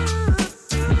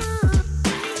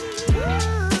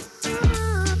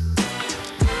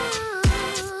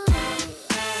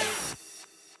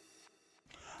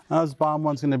 Now this bottom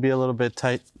one's gonna be a little bit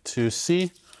tight to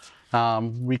see.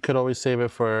 We could always save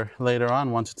it for later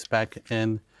on once it's back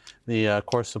in the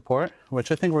core support,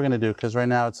 which I think we're gonna do because right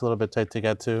now it's a little bit tight to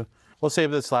get to. We'll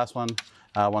save this last one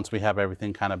once we have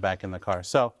everything kind of back in the car.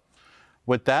 So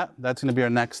with that, that's gonna be our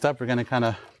next step. We're gonna kind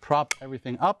of prop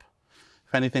everything up.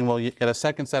 If anything, we'll get a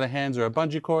second set of hands or a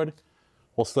bungee cord.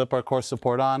 We'll slip our core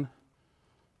support on,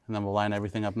 and then we'll line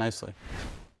everything up nicely.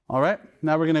 All right,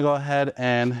 now we're gonna go ahead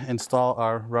and install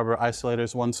our rubber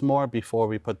isolators once more before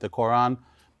we put the core on.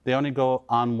 They only go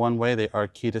on one way. They are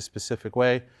keyed a specific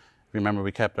way. Remember,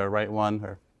 we kept our right one,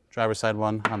 or driver's side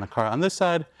one, on the car on this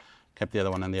side, kept the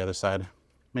other one on the other side.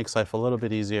 Makes life a little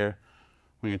bit easier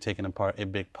when you're taking apart a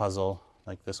big puzzle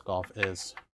like this Golf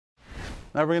is.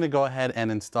 Now we're gonna go ahead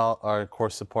and install our core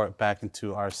support back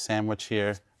into our sandwich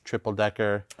here. Triple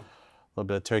decker, a little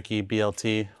bit of turkey,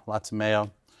 BLT, lots of mayo.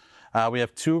 We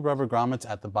have 2 rubber grommets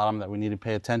at the bottom that we need to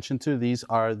pay attention to. These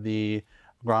are the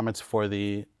grommets for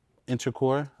the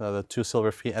intercooler, the 2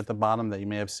 silver feet at the bottom that you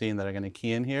may have seen that are going to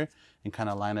key in here and kind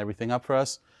of line everything up for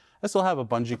us. I still have a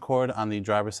bungee cord on the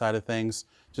driver's side of things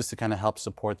just to kind of help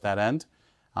support that end.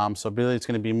 So really it's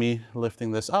going to be me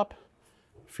lifting this up,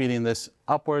 feeding this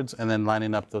upwards and then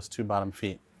lining up those two bottom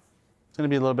feet. It's gonna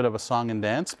be a little bit of a song and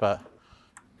dance, but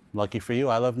lucky for you,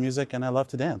 I love music and I love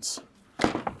to dance.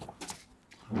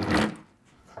 I'm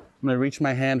gonna reach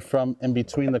my hand from in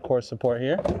between the core support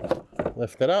here,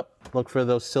 lift it up, look for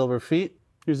those silver feet.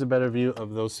 Here's a better view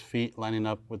of those feet lining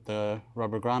up with the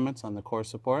rubber grommets on the core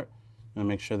support. I'm gonna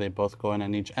make sure they both go in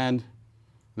on each end,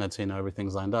 and that's how you know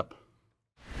everything's lined up.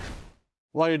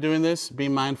 While you're doing this, be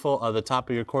mindful of the top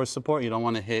of your core support. You don't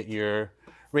wanna hit your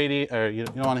you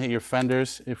don't wanna hit your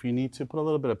fenders. If you need to, put a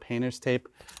little bit of painter's tape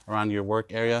around your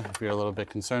work area if you're a little bit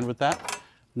concerned with that.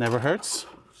 Never hurts.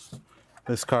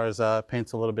 This car's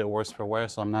paint's a little bit worse for wear,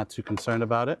 so I'm not too concerned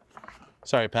about it.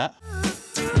 Sorry, Pat.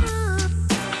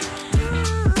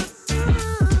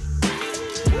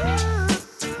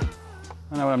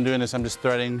 Now what I'm doing is I'm just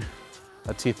threading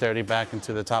a T30 back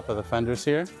into the top of the fenders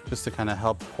here, just to kind of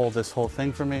help hold this whole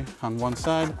thing for me on one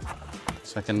side,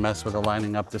 so I can mess with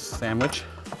aligning up this sandwich.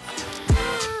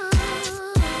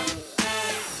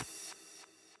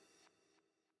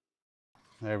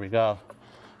 There we go.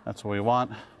 That's what we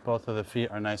want. Both of the feet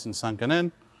are nice and sunken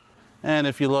in. And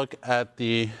if you look at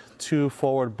the two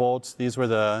forward bolts, these were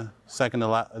the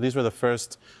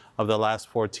first of the last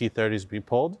 4 T30s we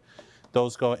pulled.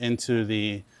 Those go into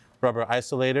the rubber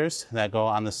isolators that go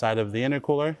on the side of the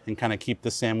intercooler and kind of keep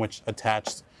the sandwich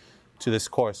attached to this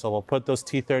core. So we'll put those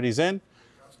T30s in,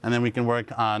 and then we can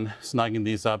work on snugging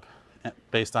these up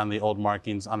based on the old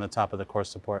markings on the top of the core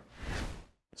support.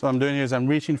 So what I'm doing here is I'm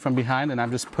reaching from behind and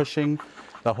I'm just pushing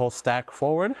the whole stack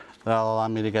forward. That'll allow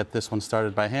me to get this one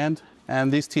started by hand.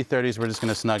 And these T30s we're just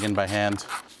gonna snug in by hand.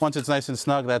 Once it's nice and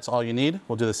snug, that's all you need.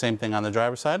 We'll do the same thing on the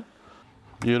driver's side.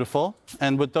 Beautiful.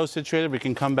 And with those situated, we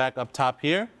can come back up top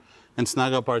here and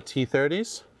snug up our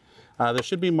T30s. There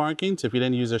should be markings, if you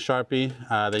didn't use a Sharpie,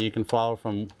 that you can follow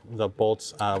from the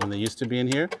bolts when they used to be in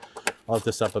here. I'll lift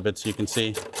this up a bit so you can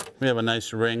see. We have a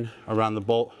nice ring around the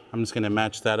bolt. I'm just gonna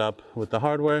match that up with the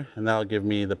hardware, and that'll give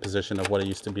me the position of what it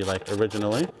used to be like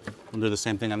originally. We'll do the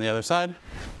same thing on the other side.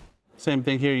 Same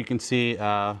thing here, you can see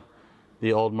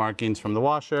the old markings from the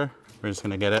washer. We're just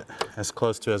gonna get it as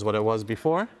close to as what it was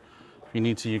before. If you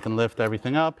need to, you can lift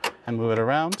everything up and move it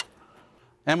around.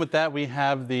 And with that, we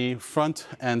have the front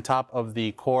and top of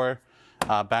the core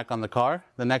back on the car.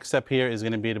 The next step here is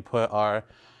gonna be to put our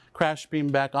crash beam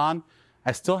back on.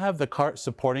 I still have the cart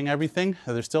supporting everything.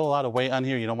 There's still a lot of weight on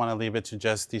here. You don't wanna leave it to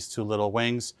just these two little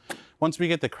wings. Once we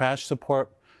get the crash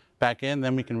support back in,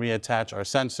 then we can reattach our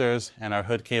sensors and our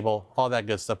hood cable, all that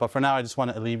good stuff. But for now, I just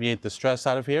wanna alleviate the stress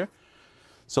out of here.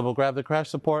 So we'll grab the crash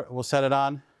support, we'll set it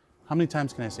on. How many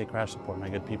times can I say crash support, my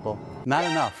good people? Not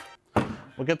enough.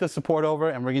 We'll get the support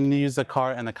over and we're gonna use the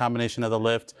cart and the combination of the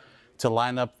lift to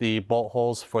line up the bolt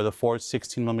holes for the 4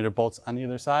 16mm bolts on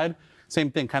either side. Same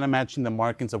thing, kind of matching the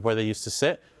markings of where they used to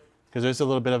sit, because there's a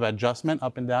little bit of adjustment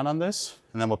up and down on this,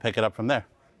 and then we'll pick it up from there.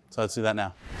 So let's do that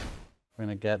now. We're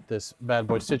gonna get this bad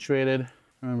boy situated,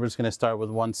 and we're just gonna start with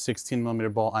 1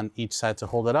 16mm bolt on each side to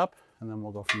hold it up, and then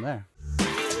we'll go from there.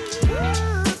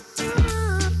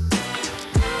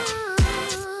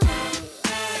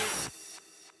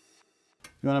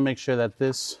 You want to make sure that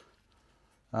this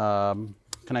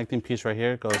connecting piece right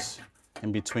here goes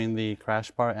in between the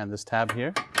crash bar and this tab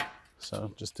here.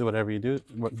 So just do whatever you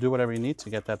need to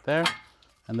get that there.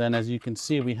 And then as you can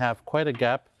see, we have quite a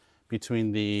gap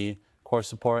between the core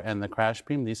support and the crash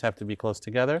beam. These have to be close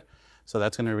together. So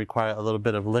that's going to require a little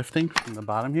bit of lifting from the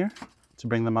bottom here to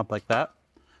bring them up like that.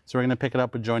 So we're going to pick it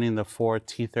up with joining the 4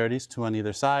 T30s, 2 on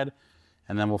either side,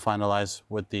 and then we'll finalize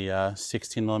with the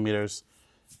 16mm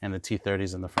and the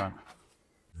T30s in the front.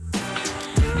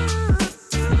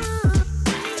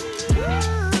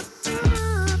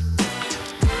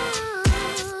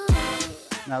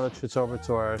 Now let's switch over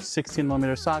to our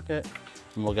 16mm socket,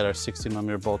 and we'll get our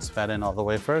 16mm bolts fed in all the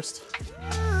way first.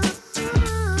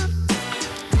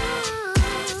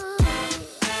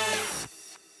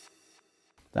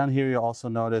 Down here you'll also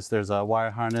notice there's a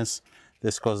wire harness.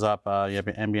 This goes up, you have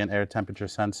your ambient air temperature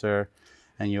sensor,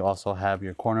 and you also have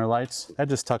your corner lights. That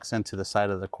just tucks into the side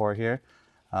of the core here.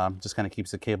 Just kind of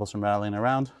keeps the cables from rattling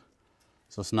around.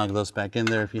 So snug those back in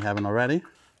there if you haven't already.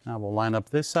 Now we'll line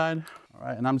up this side. All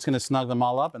right, and I'm just gonna snug them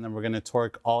all up, and then we're gonna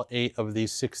torque all 8 of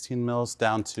these 16 mils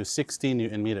down to 60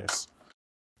 Newton meters.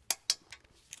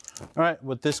 All right,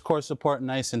 with this core support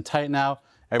nice and tight now,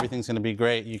 everything's gonna be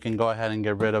great. You can go ahead and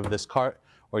get rid of this cart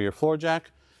or your floor jack.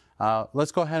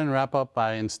 Let's go ahead and wrap up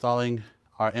by installing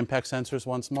our impact sensors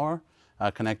once more,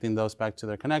 connecting those back to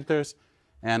their connectors,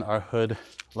 and our hood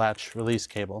latch release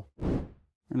cable. I'm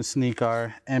gonna sneak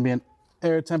our ambient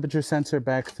air temperature sensor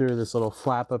back through this little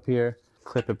flap up here,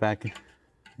 clip it back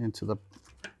into the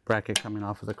bracket coming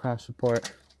off of the crash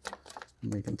support.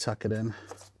 And we can tuck it in.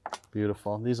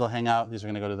 Beautiful. These will hang out. These are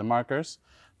going to go to the markers.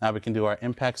 Now we can do our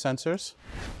impact sensors.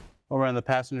 Over on the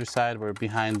passenger side, we're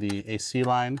behind the AC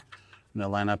line. I'm going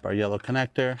to line up our yellow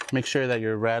connector. Make sure that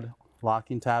your red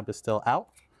locking tab is still out.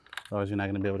 Otherwise, you're not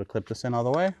going to be able to clip this in all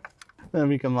the way. Then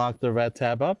we can lock the red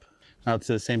tab up. Now it's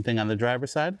the same thing on the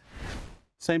driver's side.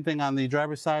 Same thing on the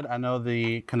driver's side. I know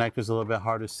the connector is a little bit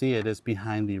hard to see. It is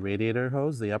behind the radiator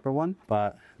hose, the upper one,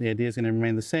 but the idea is going to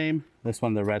remain the same. This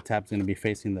one, the red tab is going to be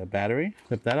facing the battery.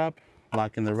 Flip that up,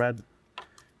 lock in the red,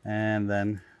 and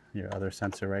then your other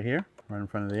sensor right here, right in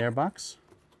front of the airbox.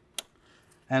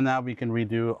 And now we can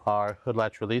redo our hood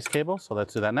latch release cable. So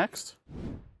let's do that next.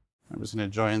 I'm just going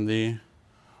to join the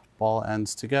ball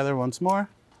ends together once more.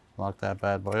 Lock that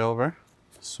bad boy over.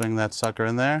 Swing that sucker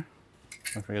in there.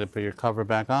 Don't forget to put your cover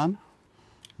back on.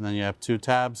 And then you have two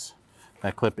tabs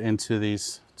that clip into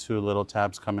these two little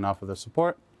tabs coming off of the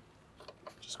support.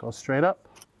 Just go straight up.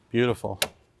 Beautiful.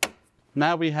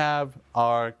 Now we have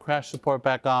our crash support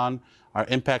back on. Our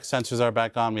impact sensors are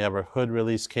back on. We have our hood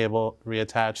release cable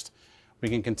reattached. We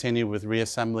can continue with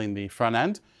reassembling the front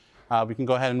end. We can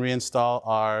go ahead and reinstall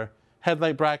our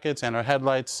headlight brackets and our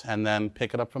headlights and then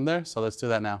pick it up from there. So let's do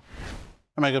that now.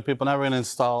 All right, good people, now we're going to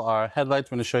install our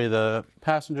headlights. We're going to show you the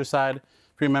passenger side.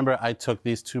 If you remember, I took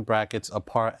these two brackets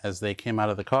apart as they came out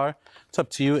of the car. It's up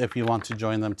to you if you want to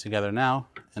join them together now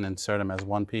and insert them as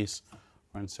one piece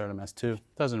or insert them as two.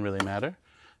 Doesn't really matter.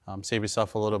 Save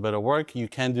yourself a little bit of work. You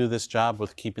can do this job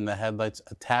with keeping the headlights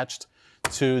attached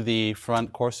to the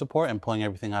front core support and pulling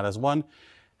everything out as one.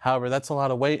 However, that's a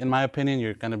lot of weight. In my opinion,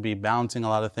 you're going to be balancing a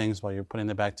lot of things while you're putting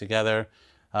it back together.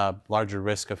 Larger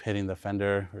risk of hitting the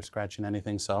fender or scratching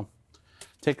anything. So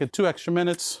take 2 extra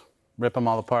minutes, rip them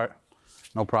all apart,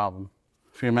 no problem.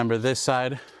 If you remember, this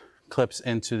side clips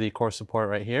into the core support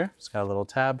right here. It's got a little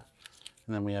tab.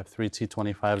 And then we have 3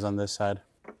 T25s on this side.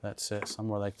 That's it,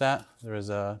 somewhere like that. There is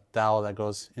a dowel that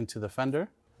goes into the fender.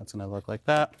 That's gonna look like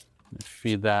that.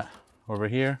 Feed that over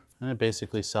here, and it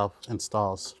basically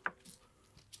self-installs.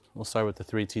 We'll start with the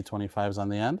 3 T25s on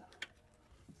the end.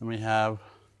 Then we have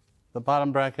the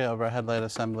bottom bracket of our headlight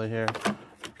assembly here,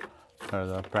 or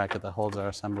the bracket that holds our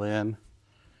assembly in.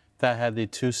 That had the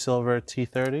 2 silver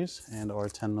T30s and or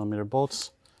 10mm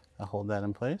bolts that hold that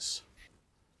in place.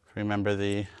 If you remember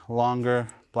the longer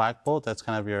black bolt, that's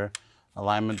kind of your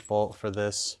alignment bolt for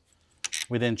this.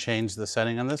 We didn't change the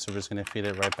setting on this, so we're just gonna feed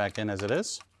it right back in as it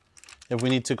is. If we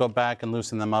need to go back and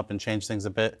loosen them up and change things a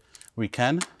bit, we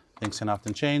can. Things can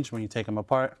often change when you take them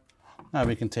apart. Now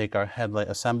we can take our headlight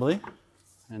assembly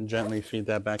and gently feed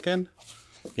that back in,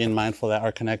 being mindful that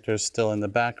our connector is still in the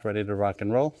back, ready to rock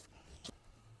and roll.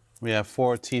 We have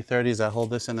 4 T30s that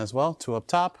hold this in as well, 2 up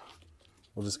top.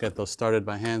 We'll just get those started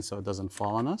by hand so it doesn't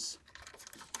fall on us.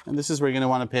 And this is where you're going to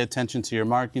want to pay attention to your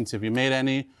markings if you made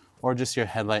any, or just your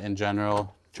headlight in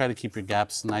general. Try to keep your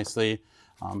gaps nicely.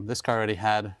 This car already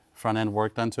had front end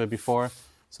work done to it before,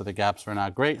 so the gaps were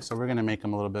not great. So we're going to make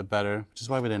them a little bit better, which is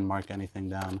why we didn't mark anything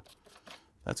down.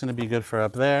 That's going to be good for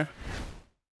up there.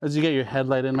 As you get your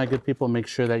headlight in, my good people, make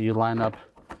sure that you line up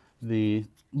the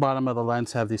bottom of the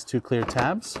lens, have these 2 clear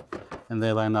tabs, and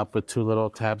they line up with 2 little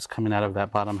tabs coming out of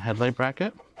that bottom headlight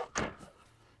bracket.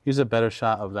 Use a better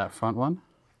shot of that front one.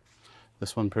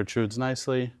 This one protrudes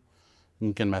nicely.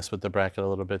 You can mess with the bracket a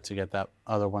little bit to get that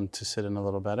other one to sit in a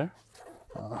little better.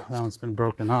 That one's been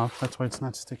broken off, that's why it's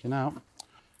not sticking out.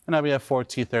 And now we have 4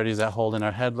 T30s that hold in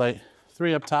our headlight,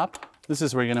 3 up top. This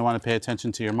is where you're going to want to pay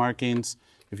attention to your markings,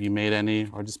 if you made any,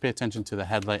 or just pay attention to the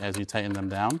headlight as you tighten them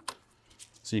down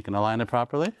so you can align it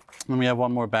properly. And we have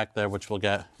 1 more back there, which we'll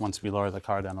get once we lower the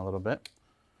car down a little bit.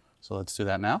 So let's do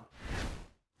that now.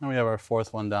 And we have our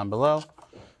 4th one down below,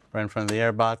 right in front of the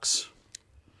airbox.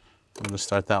 I'm going to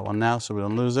start that one now so we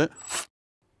don't lose it.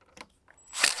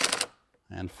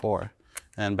 And 4.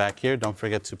 And back here, don't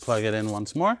forget to plug it in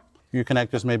once more. Your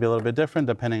connectors may be a little bit different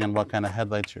depending on what kind of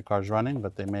headlights your car's running,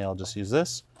 but they may all just use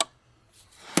this.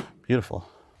 Beautiful.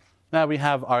 Now we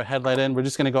have our headlight in. We're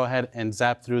just going to go ahead and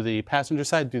zap through the passenger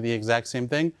side, do the exact same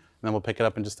thing, and then we'll pick it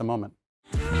up in just a moment.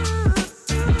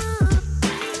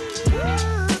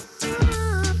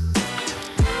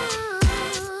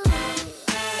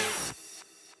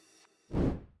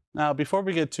 Now, before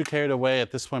we get too carried away,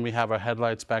 at this point we have our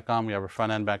headlights back on, we have our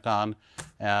front end back on.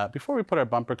 Before we put our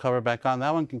bumper cover back on,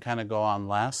 that one can kind of go on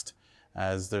last,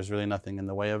 as there's really nothing in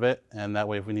the way of it. And that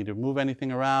way, if we need to move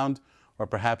anything around, or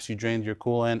perhaps you drained your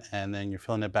coolant and then you're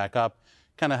filling it back up,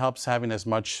 kind of helps having as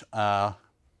much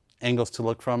angles to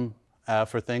look from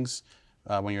for things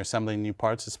when you're assembling new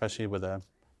parts, especially with a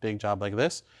big job like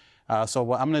this. So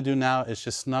what I'm going to do now is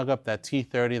just snug up that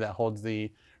T30 that holds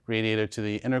the radiator to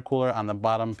the intercooler on the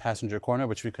bottom passenger corner,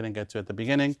 which we couldn't get to at the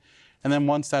beginning. And then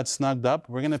once that's snugged up,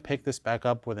 we're gonna pick this back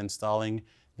up with installing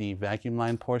the vacuum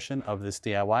line portion of this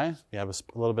DIY. We have a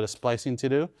little bit of splicing to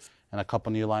do and a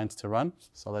couple new lines to run.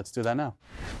 So let's do that now.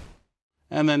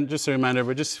 And then just a reminder,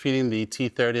 we're just feeding the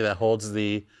T30 that holds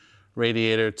the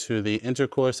radiator to the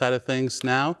intercooler side of things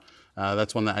now.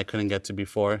 That's one that I couldn't get to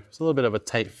before. It's a little bit of a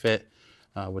tight fit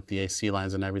with the AC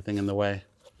lines and everything in the way.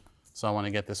 So I want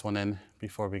to get this one in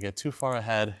before we get too far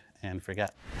ahead and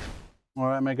forget. All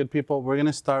right, my good people, we're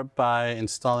gonna start by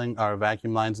installing our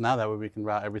vacuum lines now. That way we can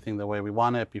route everything the way we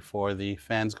want it before the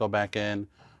fans go back in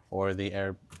or the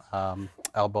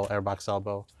airbox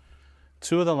elbow.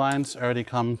 Two of the lines already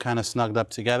come kind of snugged up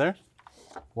together.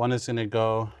 One is gonna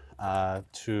go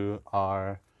to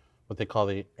our, what they call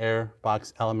the air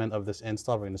box element of this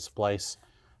install. We're gonna splice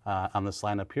on this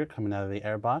line up here coming out of the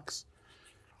air box.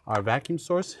 Our vacuum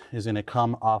source is gonna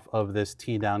come off of this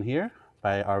T down here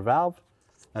by our valve.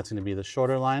 That's gonna be the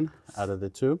shorter line out of the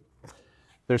two.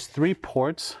 There's 3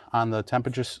 ports on the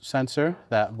temperature sensor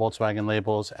that Volkswagen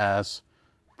labels as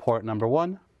port number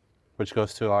 1, which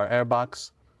goes to our air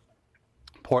box,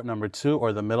 port number 2,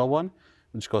 or the middle one,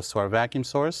 which goes to our vacuum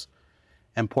source,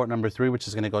 and port number 3, which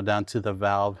is gonna go down to the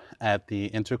valve at the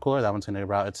intercooler. That one's gonna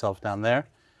route itself down there.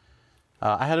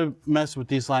 I had to mess with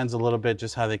these lines a little bit,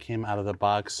 just how they came out of the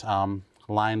box.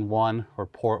 Line 1, or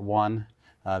port 1,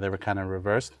 they were kind of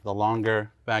reversed. The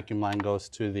longer vacuum line goes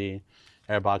to the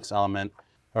airbox element,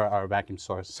 or our vacuum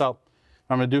source. So what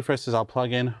I'm gonna do first is I'll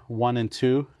plug in 1 and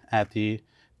 2 at the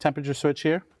temperature switch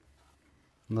here.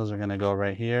 And those are gonna go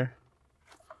right here.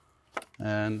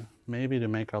 And maybe to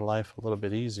make our life a little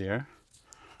bit easier,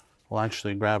 we'll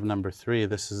actually grab number 3.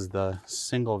 This is the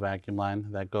single vacuum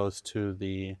line that goes to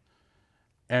the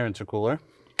air intercooler.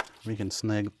 We can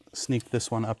sneak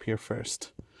this one up here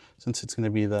first. Since it's going to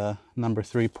be the number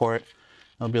 3 port,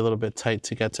 it'll be a little bit tight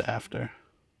to get to after.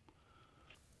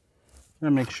 I'm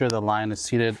going to make sure the line is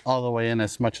seated all the way in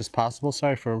as much as possible.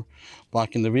 Sorry for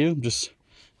blocking the view. Just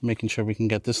making sure we can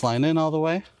get this line in all the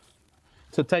way.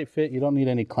 It's a tight fit. You don't need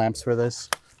any clamps for this.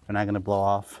 They're not going to blow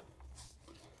off.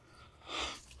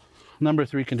 Number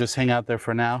 3 can just hang out there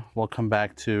for now. We'll come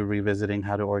back to revisiting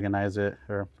how to organize it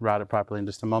or route it properly in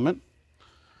just a moment.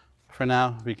 For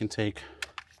now, we can take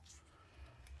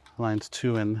lines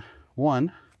 2 and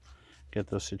 1, get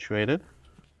those situated.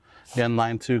 Again,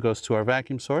 line 2 goes to our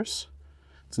vacuum source.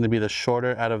 It's going to be the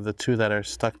shorter out of the 2 that are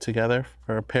stuck together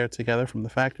or paired together from the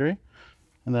factory.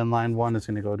 And then line 1 is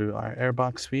going to go to our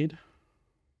airbox feed.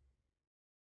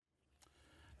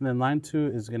 And then line 2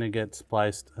 is going to get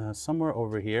spliced somewhere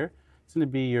over here. It's going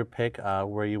to be your pick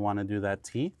where you want to do that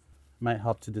T. Might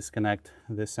help to disconnect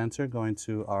this sensor going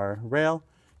to our rail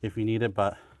if you need it,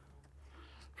 but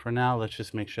for now, let's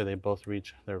just make sure they both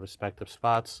reach their respective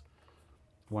spots.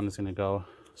 One is going to go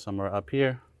somewhere up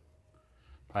here,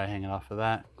 probably hang it off of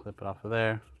that, clip it off of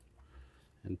there,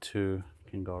 and 2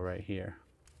 can go right here.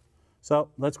 So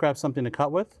let's grab something to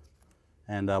cut with,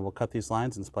 and we'll cut these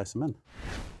lines and splice them in.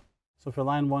 So for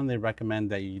line 1, they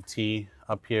recommend that you T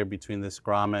up here between this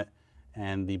grommet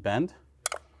and the bend.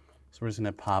 So we're just going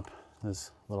to pop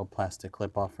this little plastic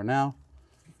clip off for now.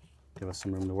 Give us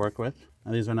some room to work with.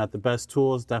 Now, these are not the best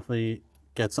tools. Definitely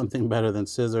get something better than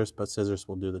scissors, but scissors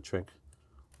will do the trick.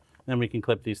 Then we can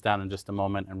clip these down in just a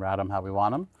moment and route them how we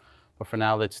want them. But for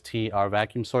now, let's tee our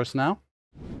vacuum source now.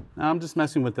 Now I'm just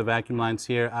messing with the vacuum lines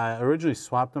here. I originally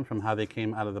swapped them from how they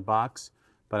came out of the box,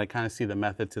 but I kind of see the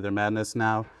method to their madness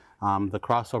now. The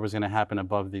crossover is going to happen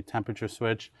above the temperature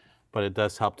switch, but it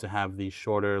does help to have the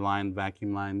shorter line,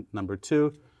 vacuum line number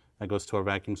 2, that goes to our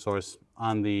vacuum source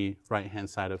on the right-hand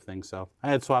side of things. So I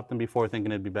had swapped them before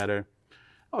thinking it'd be better.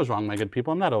 I was wrong, my good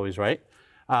people. I'm not always right.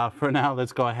 For now,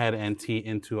 let's go ahead and tee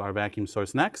into our vacuum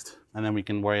source next, and then we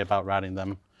can worry about routing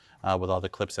them with all the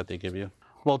clips that they give you.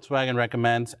 Volkswagen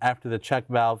recommends after the check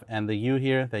valve and the U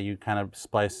here that you kind of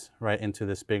splice right into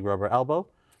this big rubber elbow.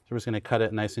 So we're just going to cut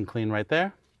it nice and clean right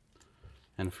there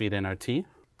and feed in our T.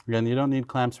 Again, you don't need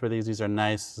clamps for these. These are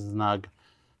nice, snug,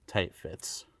 tight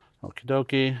fits. Okie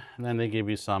dokie. And then they give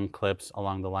you some clips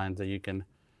along the lines that you can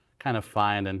kind of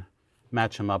find and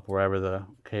match them up wherever the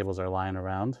cables are lying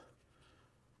around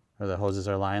or the hoses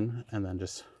are lying, and then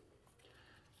just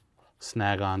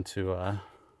snag onto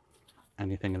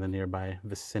anything in the nearby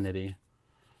vicinity.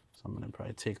 So I'm going to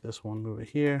probably take this one, move it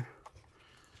here,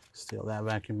 steal that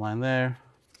vacuum line there.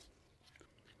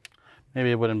 Maybe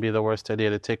it wouldn't be the worst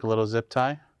idea to take a little zip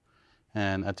tie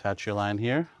and attach your line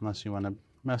here, unless you want to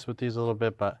mess with these a little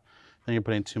bit, but then you're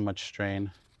putting too much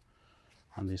strain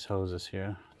on these hoses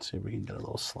here. Let's see if we can get a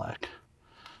little slack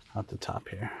out the top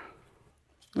here.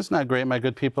 It's not great, my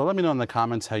good people. Let me know in the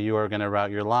comments how you are going to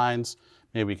route your lines.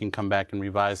 Maybe we can come back and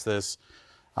revise this.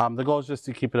 The goal is just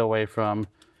to keep it away from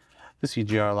the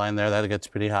CGR line there. That gets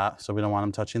pretty hot, so we don't want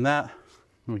them touching that.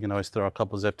 We can always throw a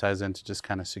couple zip ties in to just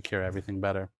kind of secure everything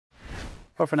better.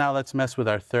 But for now, let's mess with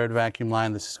our third vacuum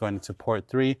line. This is going into port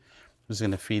 3. This is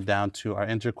going to feed down to our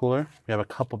intercooler. We have a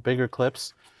couple bigger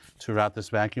clips to route this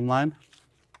vacuum line.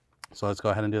 So let's go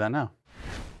ahead and do that now.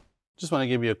 Just want to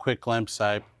give you a quick glimpse.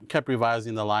 I kept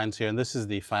revising the lines here, and this is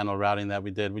the final routing that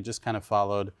we did. We just kind of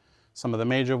followed some of the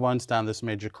major ones down this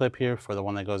major clip here for the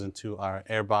one that goes into our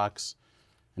air box,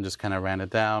 and just kind of ran it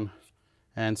down.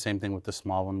 And same thing with the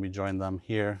small one. We joined them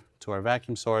here to our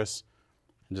vacuum source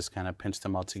and just kind of pinched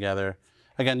them all together.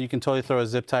 Again, you can totally throw a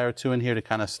zip tie or two in here to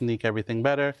kind of sneak everything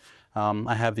better.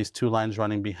 I have these two lines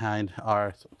running behind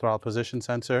our throttle position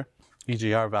sensor,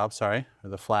 EGR valve, sorry, or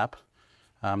the flap.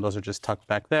 Those are just tucked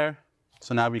back there.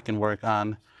 So now we can work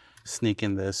on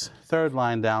sneaking this third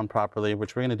line down properly,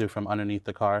 which we're going to do from underneath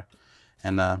the car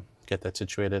and get that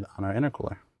situated on our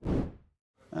intercooler.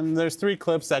 And there's 3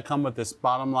 clips that come with this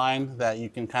bottom line that you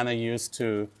can kind of use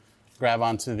to grab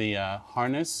onto the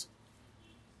harness.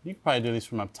 You can probably do these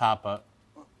from up top, but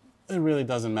it really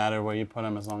doesn't matter where you put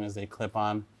them as long as they clip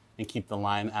on and keep the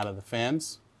line out of the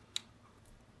fans.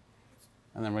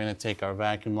 And then we're going to take our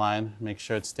vacuum line, make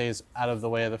sure it stays out of the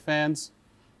way of the fans,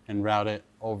 and route it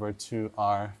over to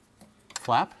our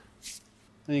flap.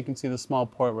 And you can see the small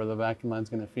port where the vacuum line is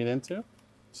going to feed into.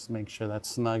 Just make sure that's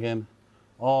snug in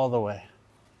all the way.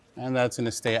 And that's going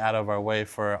to stay out of our way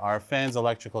for our fan's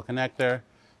electrical connector.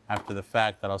 After the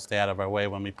fact, that'll stay out of our way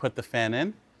when we put the fan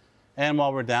in. And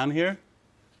while we're down here,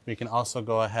 we can also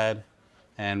go ahead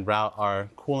and route our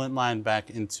coolant line back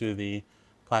into the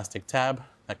plastic tab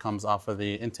that comes off of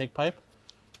the intake pipe,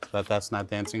 so that that's not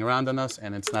dancing around on us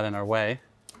and it's not in our way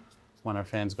when our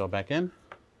fans go back in.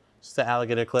 Just an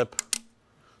alligator clip,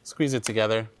 squeeze it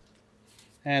together,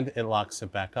 and it locks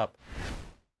it back up.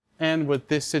 And with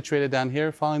this situated down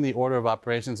here, following the order of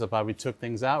operations of how we took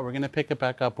things out, we're going to pick it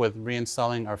back up with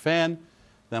reinstalling our fan.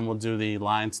 Then we'll do the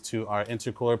lines to our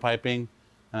intercooler piping,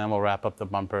 and then we'll wrap up the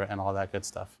bumper and all that good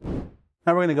stuff.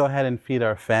 Now we're going to go ahead and feed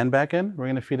our fan back in. We're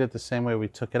going to feed it the same way we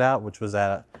took it out, which was at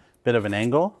a bit of an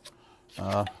angle,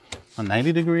 a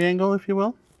 90-degree angle, if you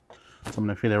will. So I'm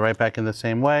going to feed it right back in the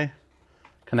same way.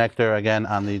 Connector, again,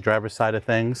 on the driver's side of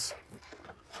things.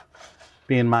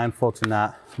 Being mindful to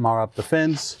not mar up the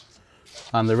fins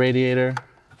on the radiator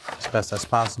as best as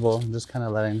possible. Just kind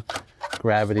of letting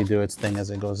gravity do its thing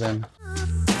as it goes in.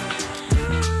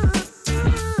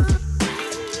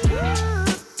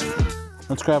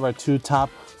 Let's grab our 2 top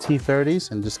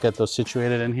T30s and just get those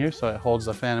situated in here so it holds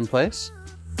the fan in place.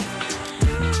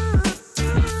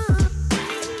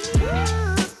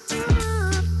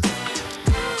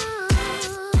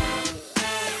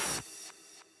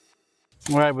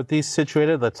 All right, with these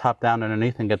situated, let's hop down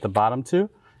underneath and get the bottom 2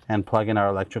 and plug in our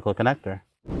electrical connector.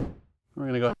 We're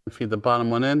going to go ahead and feed the bottom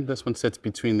one in. This one sits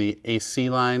between the AC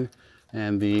line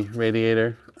and the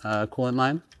radiator coolant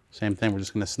line. Same thing, we're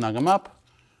just going to snug them up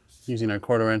using our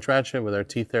 1/4-inch ratchet with our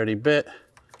T30 bit.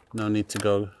 No need to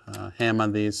go ham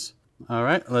on these. All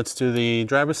right, let's do the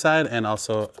driver's side and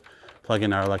also plug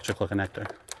in our electrical connector.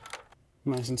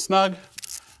 Nice and snug.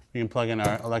 We can plug in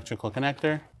our electrical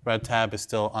connector. Red tab is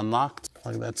still unlocked.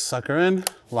 Plug that sucker in,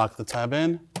 lock the tab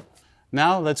in.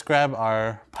 Now let's grab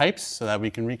our pipes so that we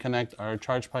can reconnect our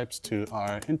charge pipes to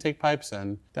our intake pipes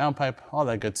and downpipe, all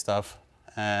that good stuff.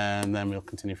 And then we'll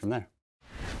continue from there.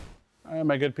 All right,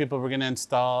 my good people, we're gonna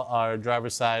install our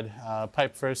driver's side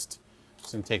pipe first.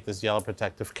 Just gonna take this yellow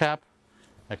protective cap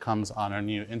that comes on our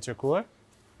new intercooler.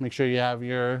 Make sure you have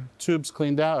your tubes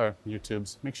cleaned out, or your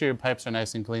tubes. Make sure your pipes are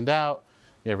nice and cleaned out.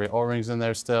 You have your O-rings in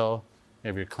there still. You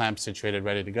have your clamps situated,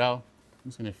 ready to go. I'm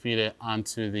just gonna feed it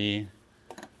onto the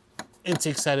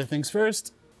intake side of things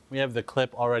first. We have the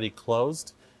clip already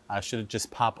closed. Should it just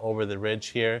pop over the ridge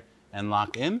here and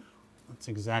lock in? That's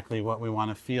exactly what we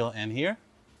wanna feel in here.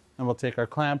 And we'll take our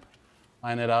clamp,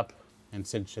 line it up, and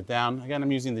cinch it down. Again,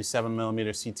 I'm using the 7mm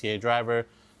CTA driver,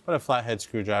 but a flathead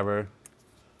screwdriver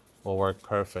will work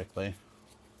perfectly.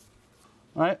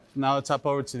 All right, now let's hop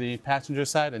over to the passenger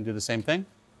side and do the same thing.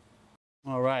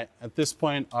 All right, at this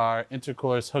point, our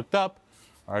intercooler is hooked up,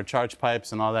 our charge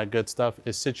pipes and all that good stuff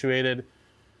is situated.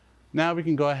 Now we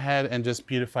can go ahead and just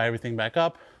beautify everything back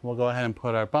up. We'll go ahead and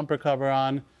put our bumper cover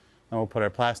on, and we'll put our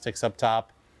plastics up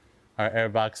top, our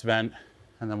airbox vent,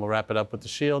 and then we'll wrap it up with the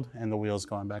shield and the wheels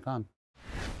going back on.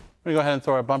 We're gonna go ahead and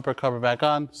throw our bumper cover back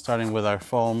on, starting with our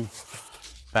foam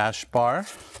bash bar.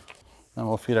 Then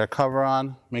we'll feed our cover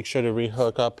on. Make sure to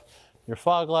rehook up your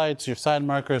fog lights, your side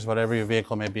markers, whatever your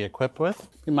vehicle may be equipped with.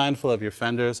 Be mindful of your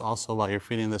fenders also while you're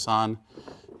feeding this on.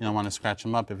 You don't want to scratch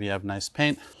them up if you have nice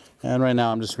paint. And right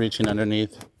now I'm just reaching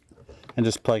underneath and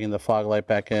just plugging the fog light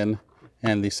back in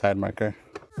and the side marker.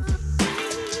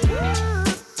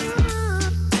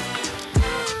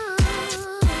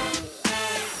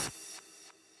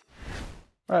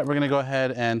 All right, we're gonna go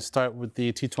ahead and start with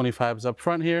the T25s up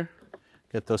front here.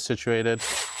 Get those situated.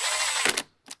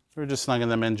 We're just snugging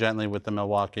them in gently with the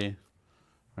Milwaukee.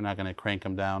 We're not gonna crank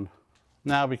them down.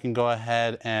 Now we can go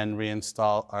ahead and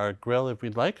reinstall our grill if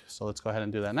we'd like. So let's go ahead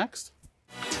and do that next.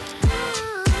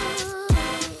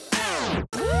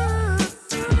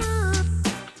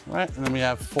 All right, and then we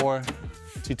have 4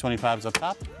 T25s up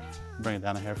top. Bring it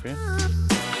down a hair for you.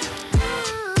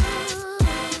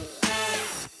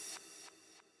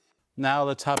 Now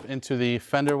let's hop into the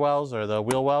fender wells or the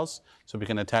wheel wells so we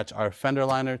can attach our fender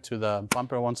liner to the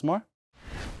bumper once more.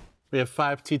 We have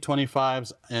 5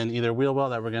 T25s in either wheel well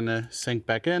that we're gonna sink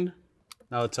back in.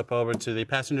 Now let's hop over to the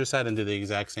passenger side and do the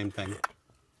exact same thing.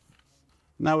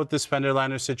 Now with this fender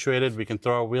liner situated, we can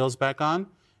throw our wheels back on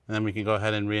and then we can go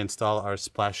ahead and reinstall our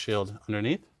splash shield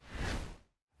underneath.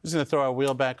 Just gonna throw our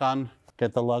wheel back on,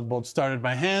 get the lug bolts started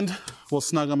by hand. We'll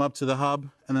snug them up to the hub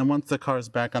and then once the car is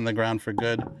back on the ground for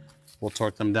good, we'll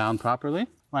torque them down properly.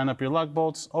 Line up your lug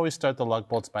bolts. Always start the lug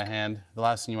bolts by hand. The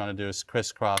last thing you want to do is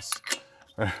crisscross.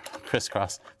 The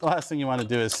last thing you want to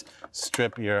do is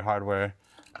strip your hardware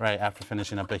right after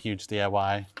finishing up a huge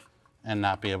DIY and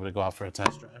not be able to go out for a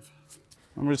test drive.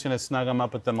 I'm just going to snug them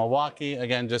up with the Milwaukee,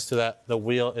 again, just so that the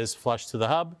wheel is flush to the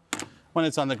hub. When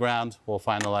it's on the ground, we'll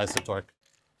finalize the torque.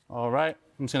 All right,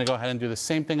 I'm just going to go ahead and do the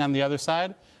same thing on the other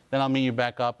side. Then I'll meet you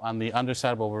back up on the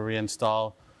underside where we'll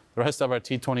reinstall the rest of our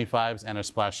T25s and our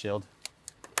splash shield.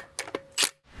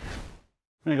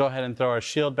 I'm gonna go ahead and throw our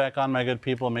shield back on, my good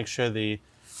people. Make sure the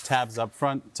tabs up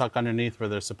front tuck underneath where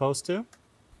they're supposed to.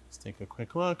 Let's take a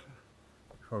quick look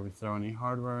before we throw any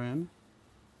hardware in.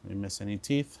 Did we miss any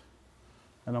teeth?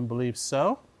 I don't believe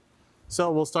so.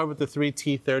 So we'll start with the 3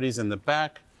 T30s in the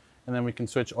back, and then we can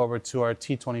switch over to our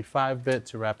T25 bit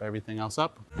to wrap everything else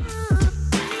up.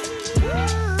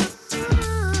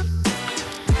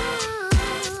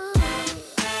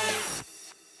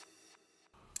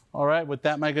 All right, with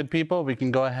that, my good people, we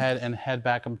can go ahead and head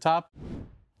back up top.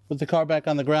 With the car back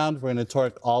on the ground, we're gonna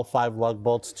torque all 5 lug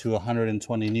bolts to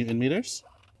 120 Newton meters.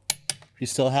 If you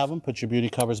still have them, put your beauty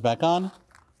covers back on,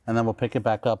 and then we'll pick it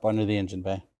back up under the engine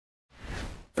bay.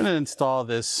 We're gonna install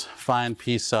this fine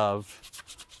piece of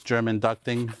German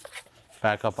ducting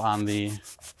back up on the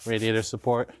radiator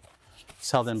support. It's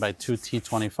held in by 2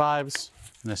 T25s.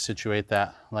 I'm gonna situate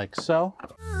that like so.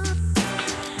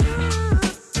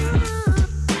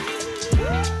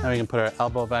 Now we can put our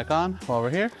elbow back on while we're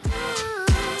here.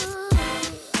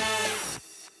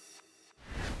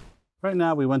 Right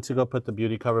now we went to go put the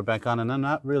beauty cover back on and I'm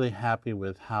not really happy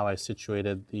with how I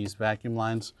situated these vacuum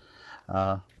lines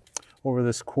over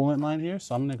this coolant line here.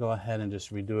 So I'm gonna go ahead and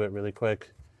just redo it really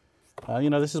quick. You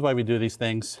know, this is why we do these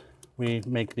things. We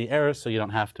make the errors so you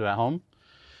don't have to at home.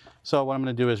 So what I'm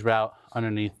gonna do is route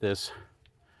underneath this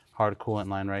hard coolant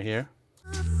line right here.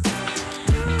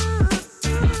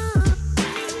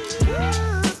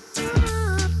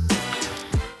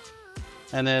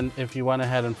 And then if you went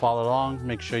ahead and follow along,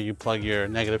 make sure you plug your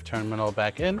negative terminal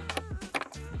back in.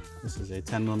 This is a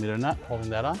 10mm nut holding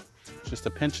that on. It's just a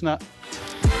pinch nut.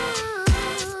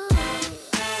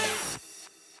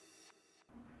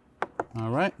 All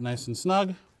right, nice and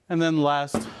snug. And then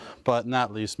last but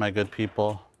not least, my good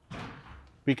people,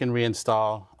 we can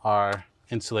reinstall our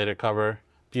insulator cover,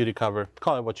 beauty cover,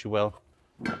 call it what you will.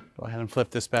 Go ahead and flip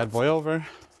this bad boy over.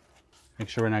 Make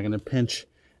sure we're not gonna pinch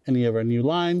any of our new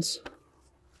lines.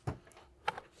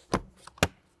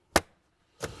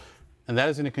 And that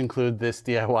is going to conclude this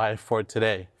DIY for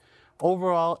today.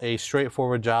 Overall, a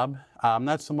straightforward job.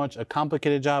 Not so much a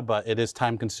complicated job, but it is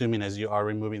time consuming as you are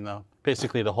removing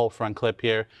basically the whole front clip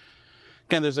here.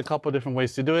 Again, there's a couple different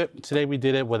ways to do it. Today we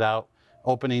did it without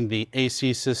opening the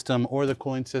AC system or the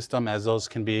cooling system, as those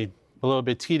can be a little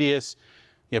bit tedious.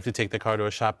 You have to take the car to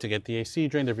a shop to get the AC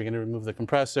drained if you're going to remove the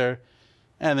compressor.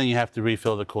 And then you have to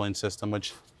refill the cooling system,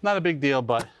 which not a big deal,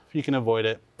 but if you can avoid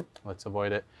it, let's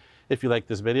avoid it. If you like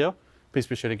this video, please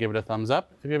be sure to give it a thumbs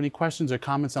up. If you have any questions or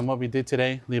comments on what we did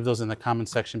today, leave those in the comment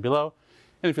section below.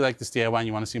 And if you like this DIY and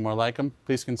you want to see more like them,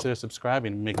 please consider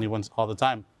subscribing. We make new ones all the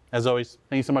time. As always,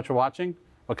 thank you so much for watching.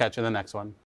 We'll catch you in the next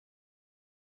one.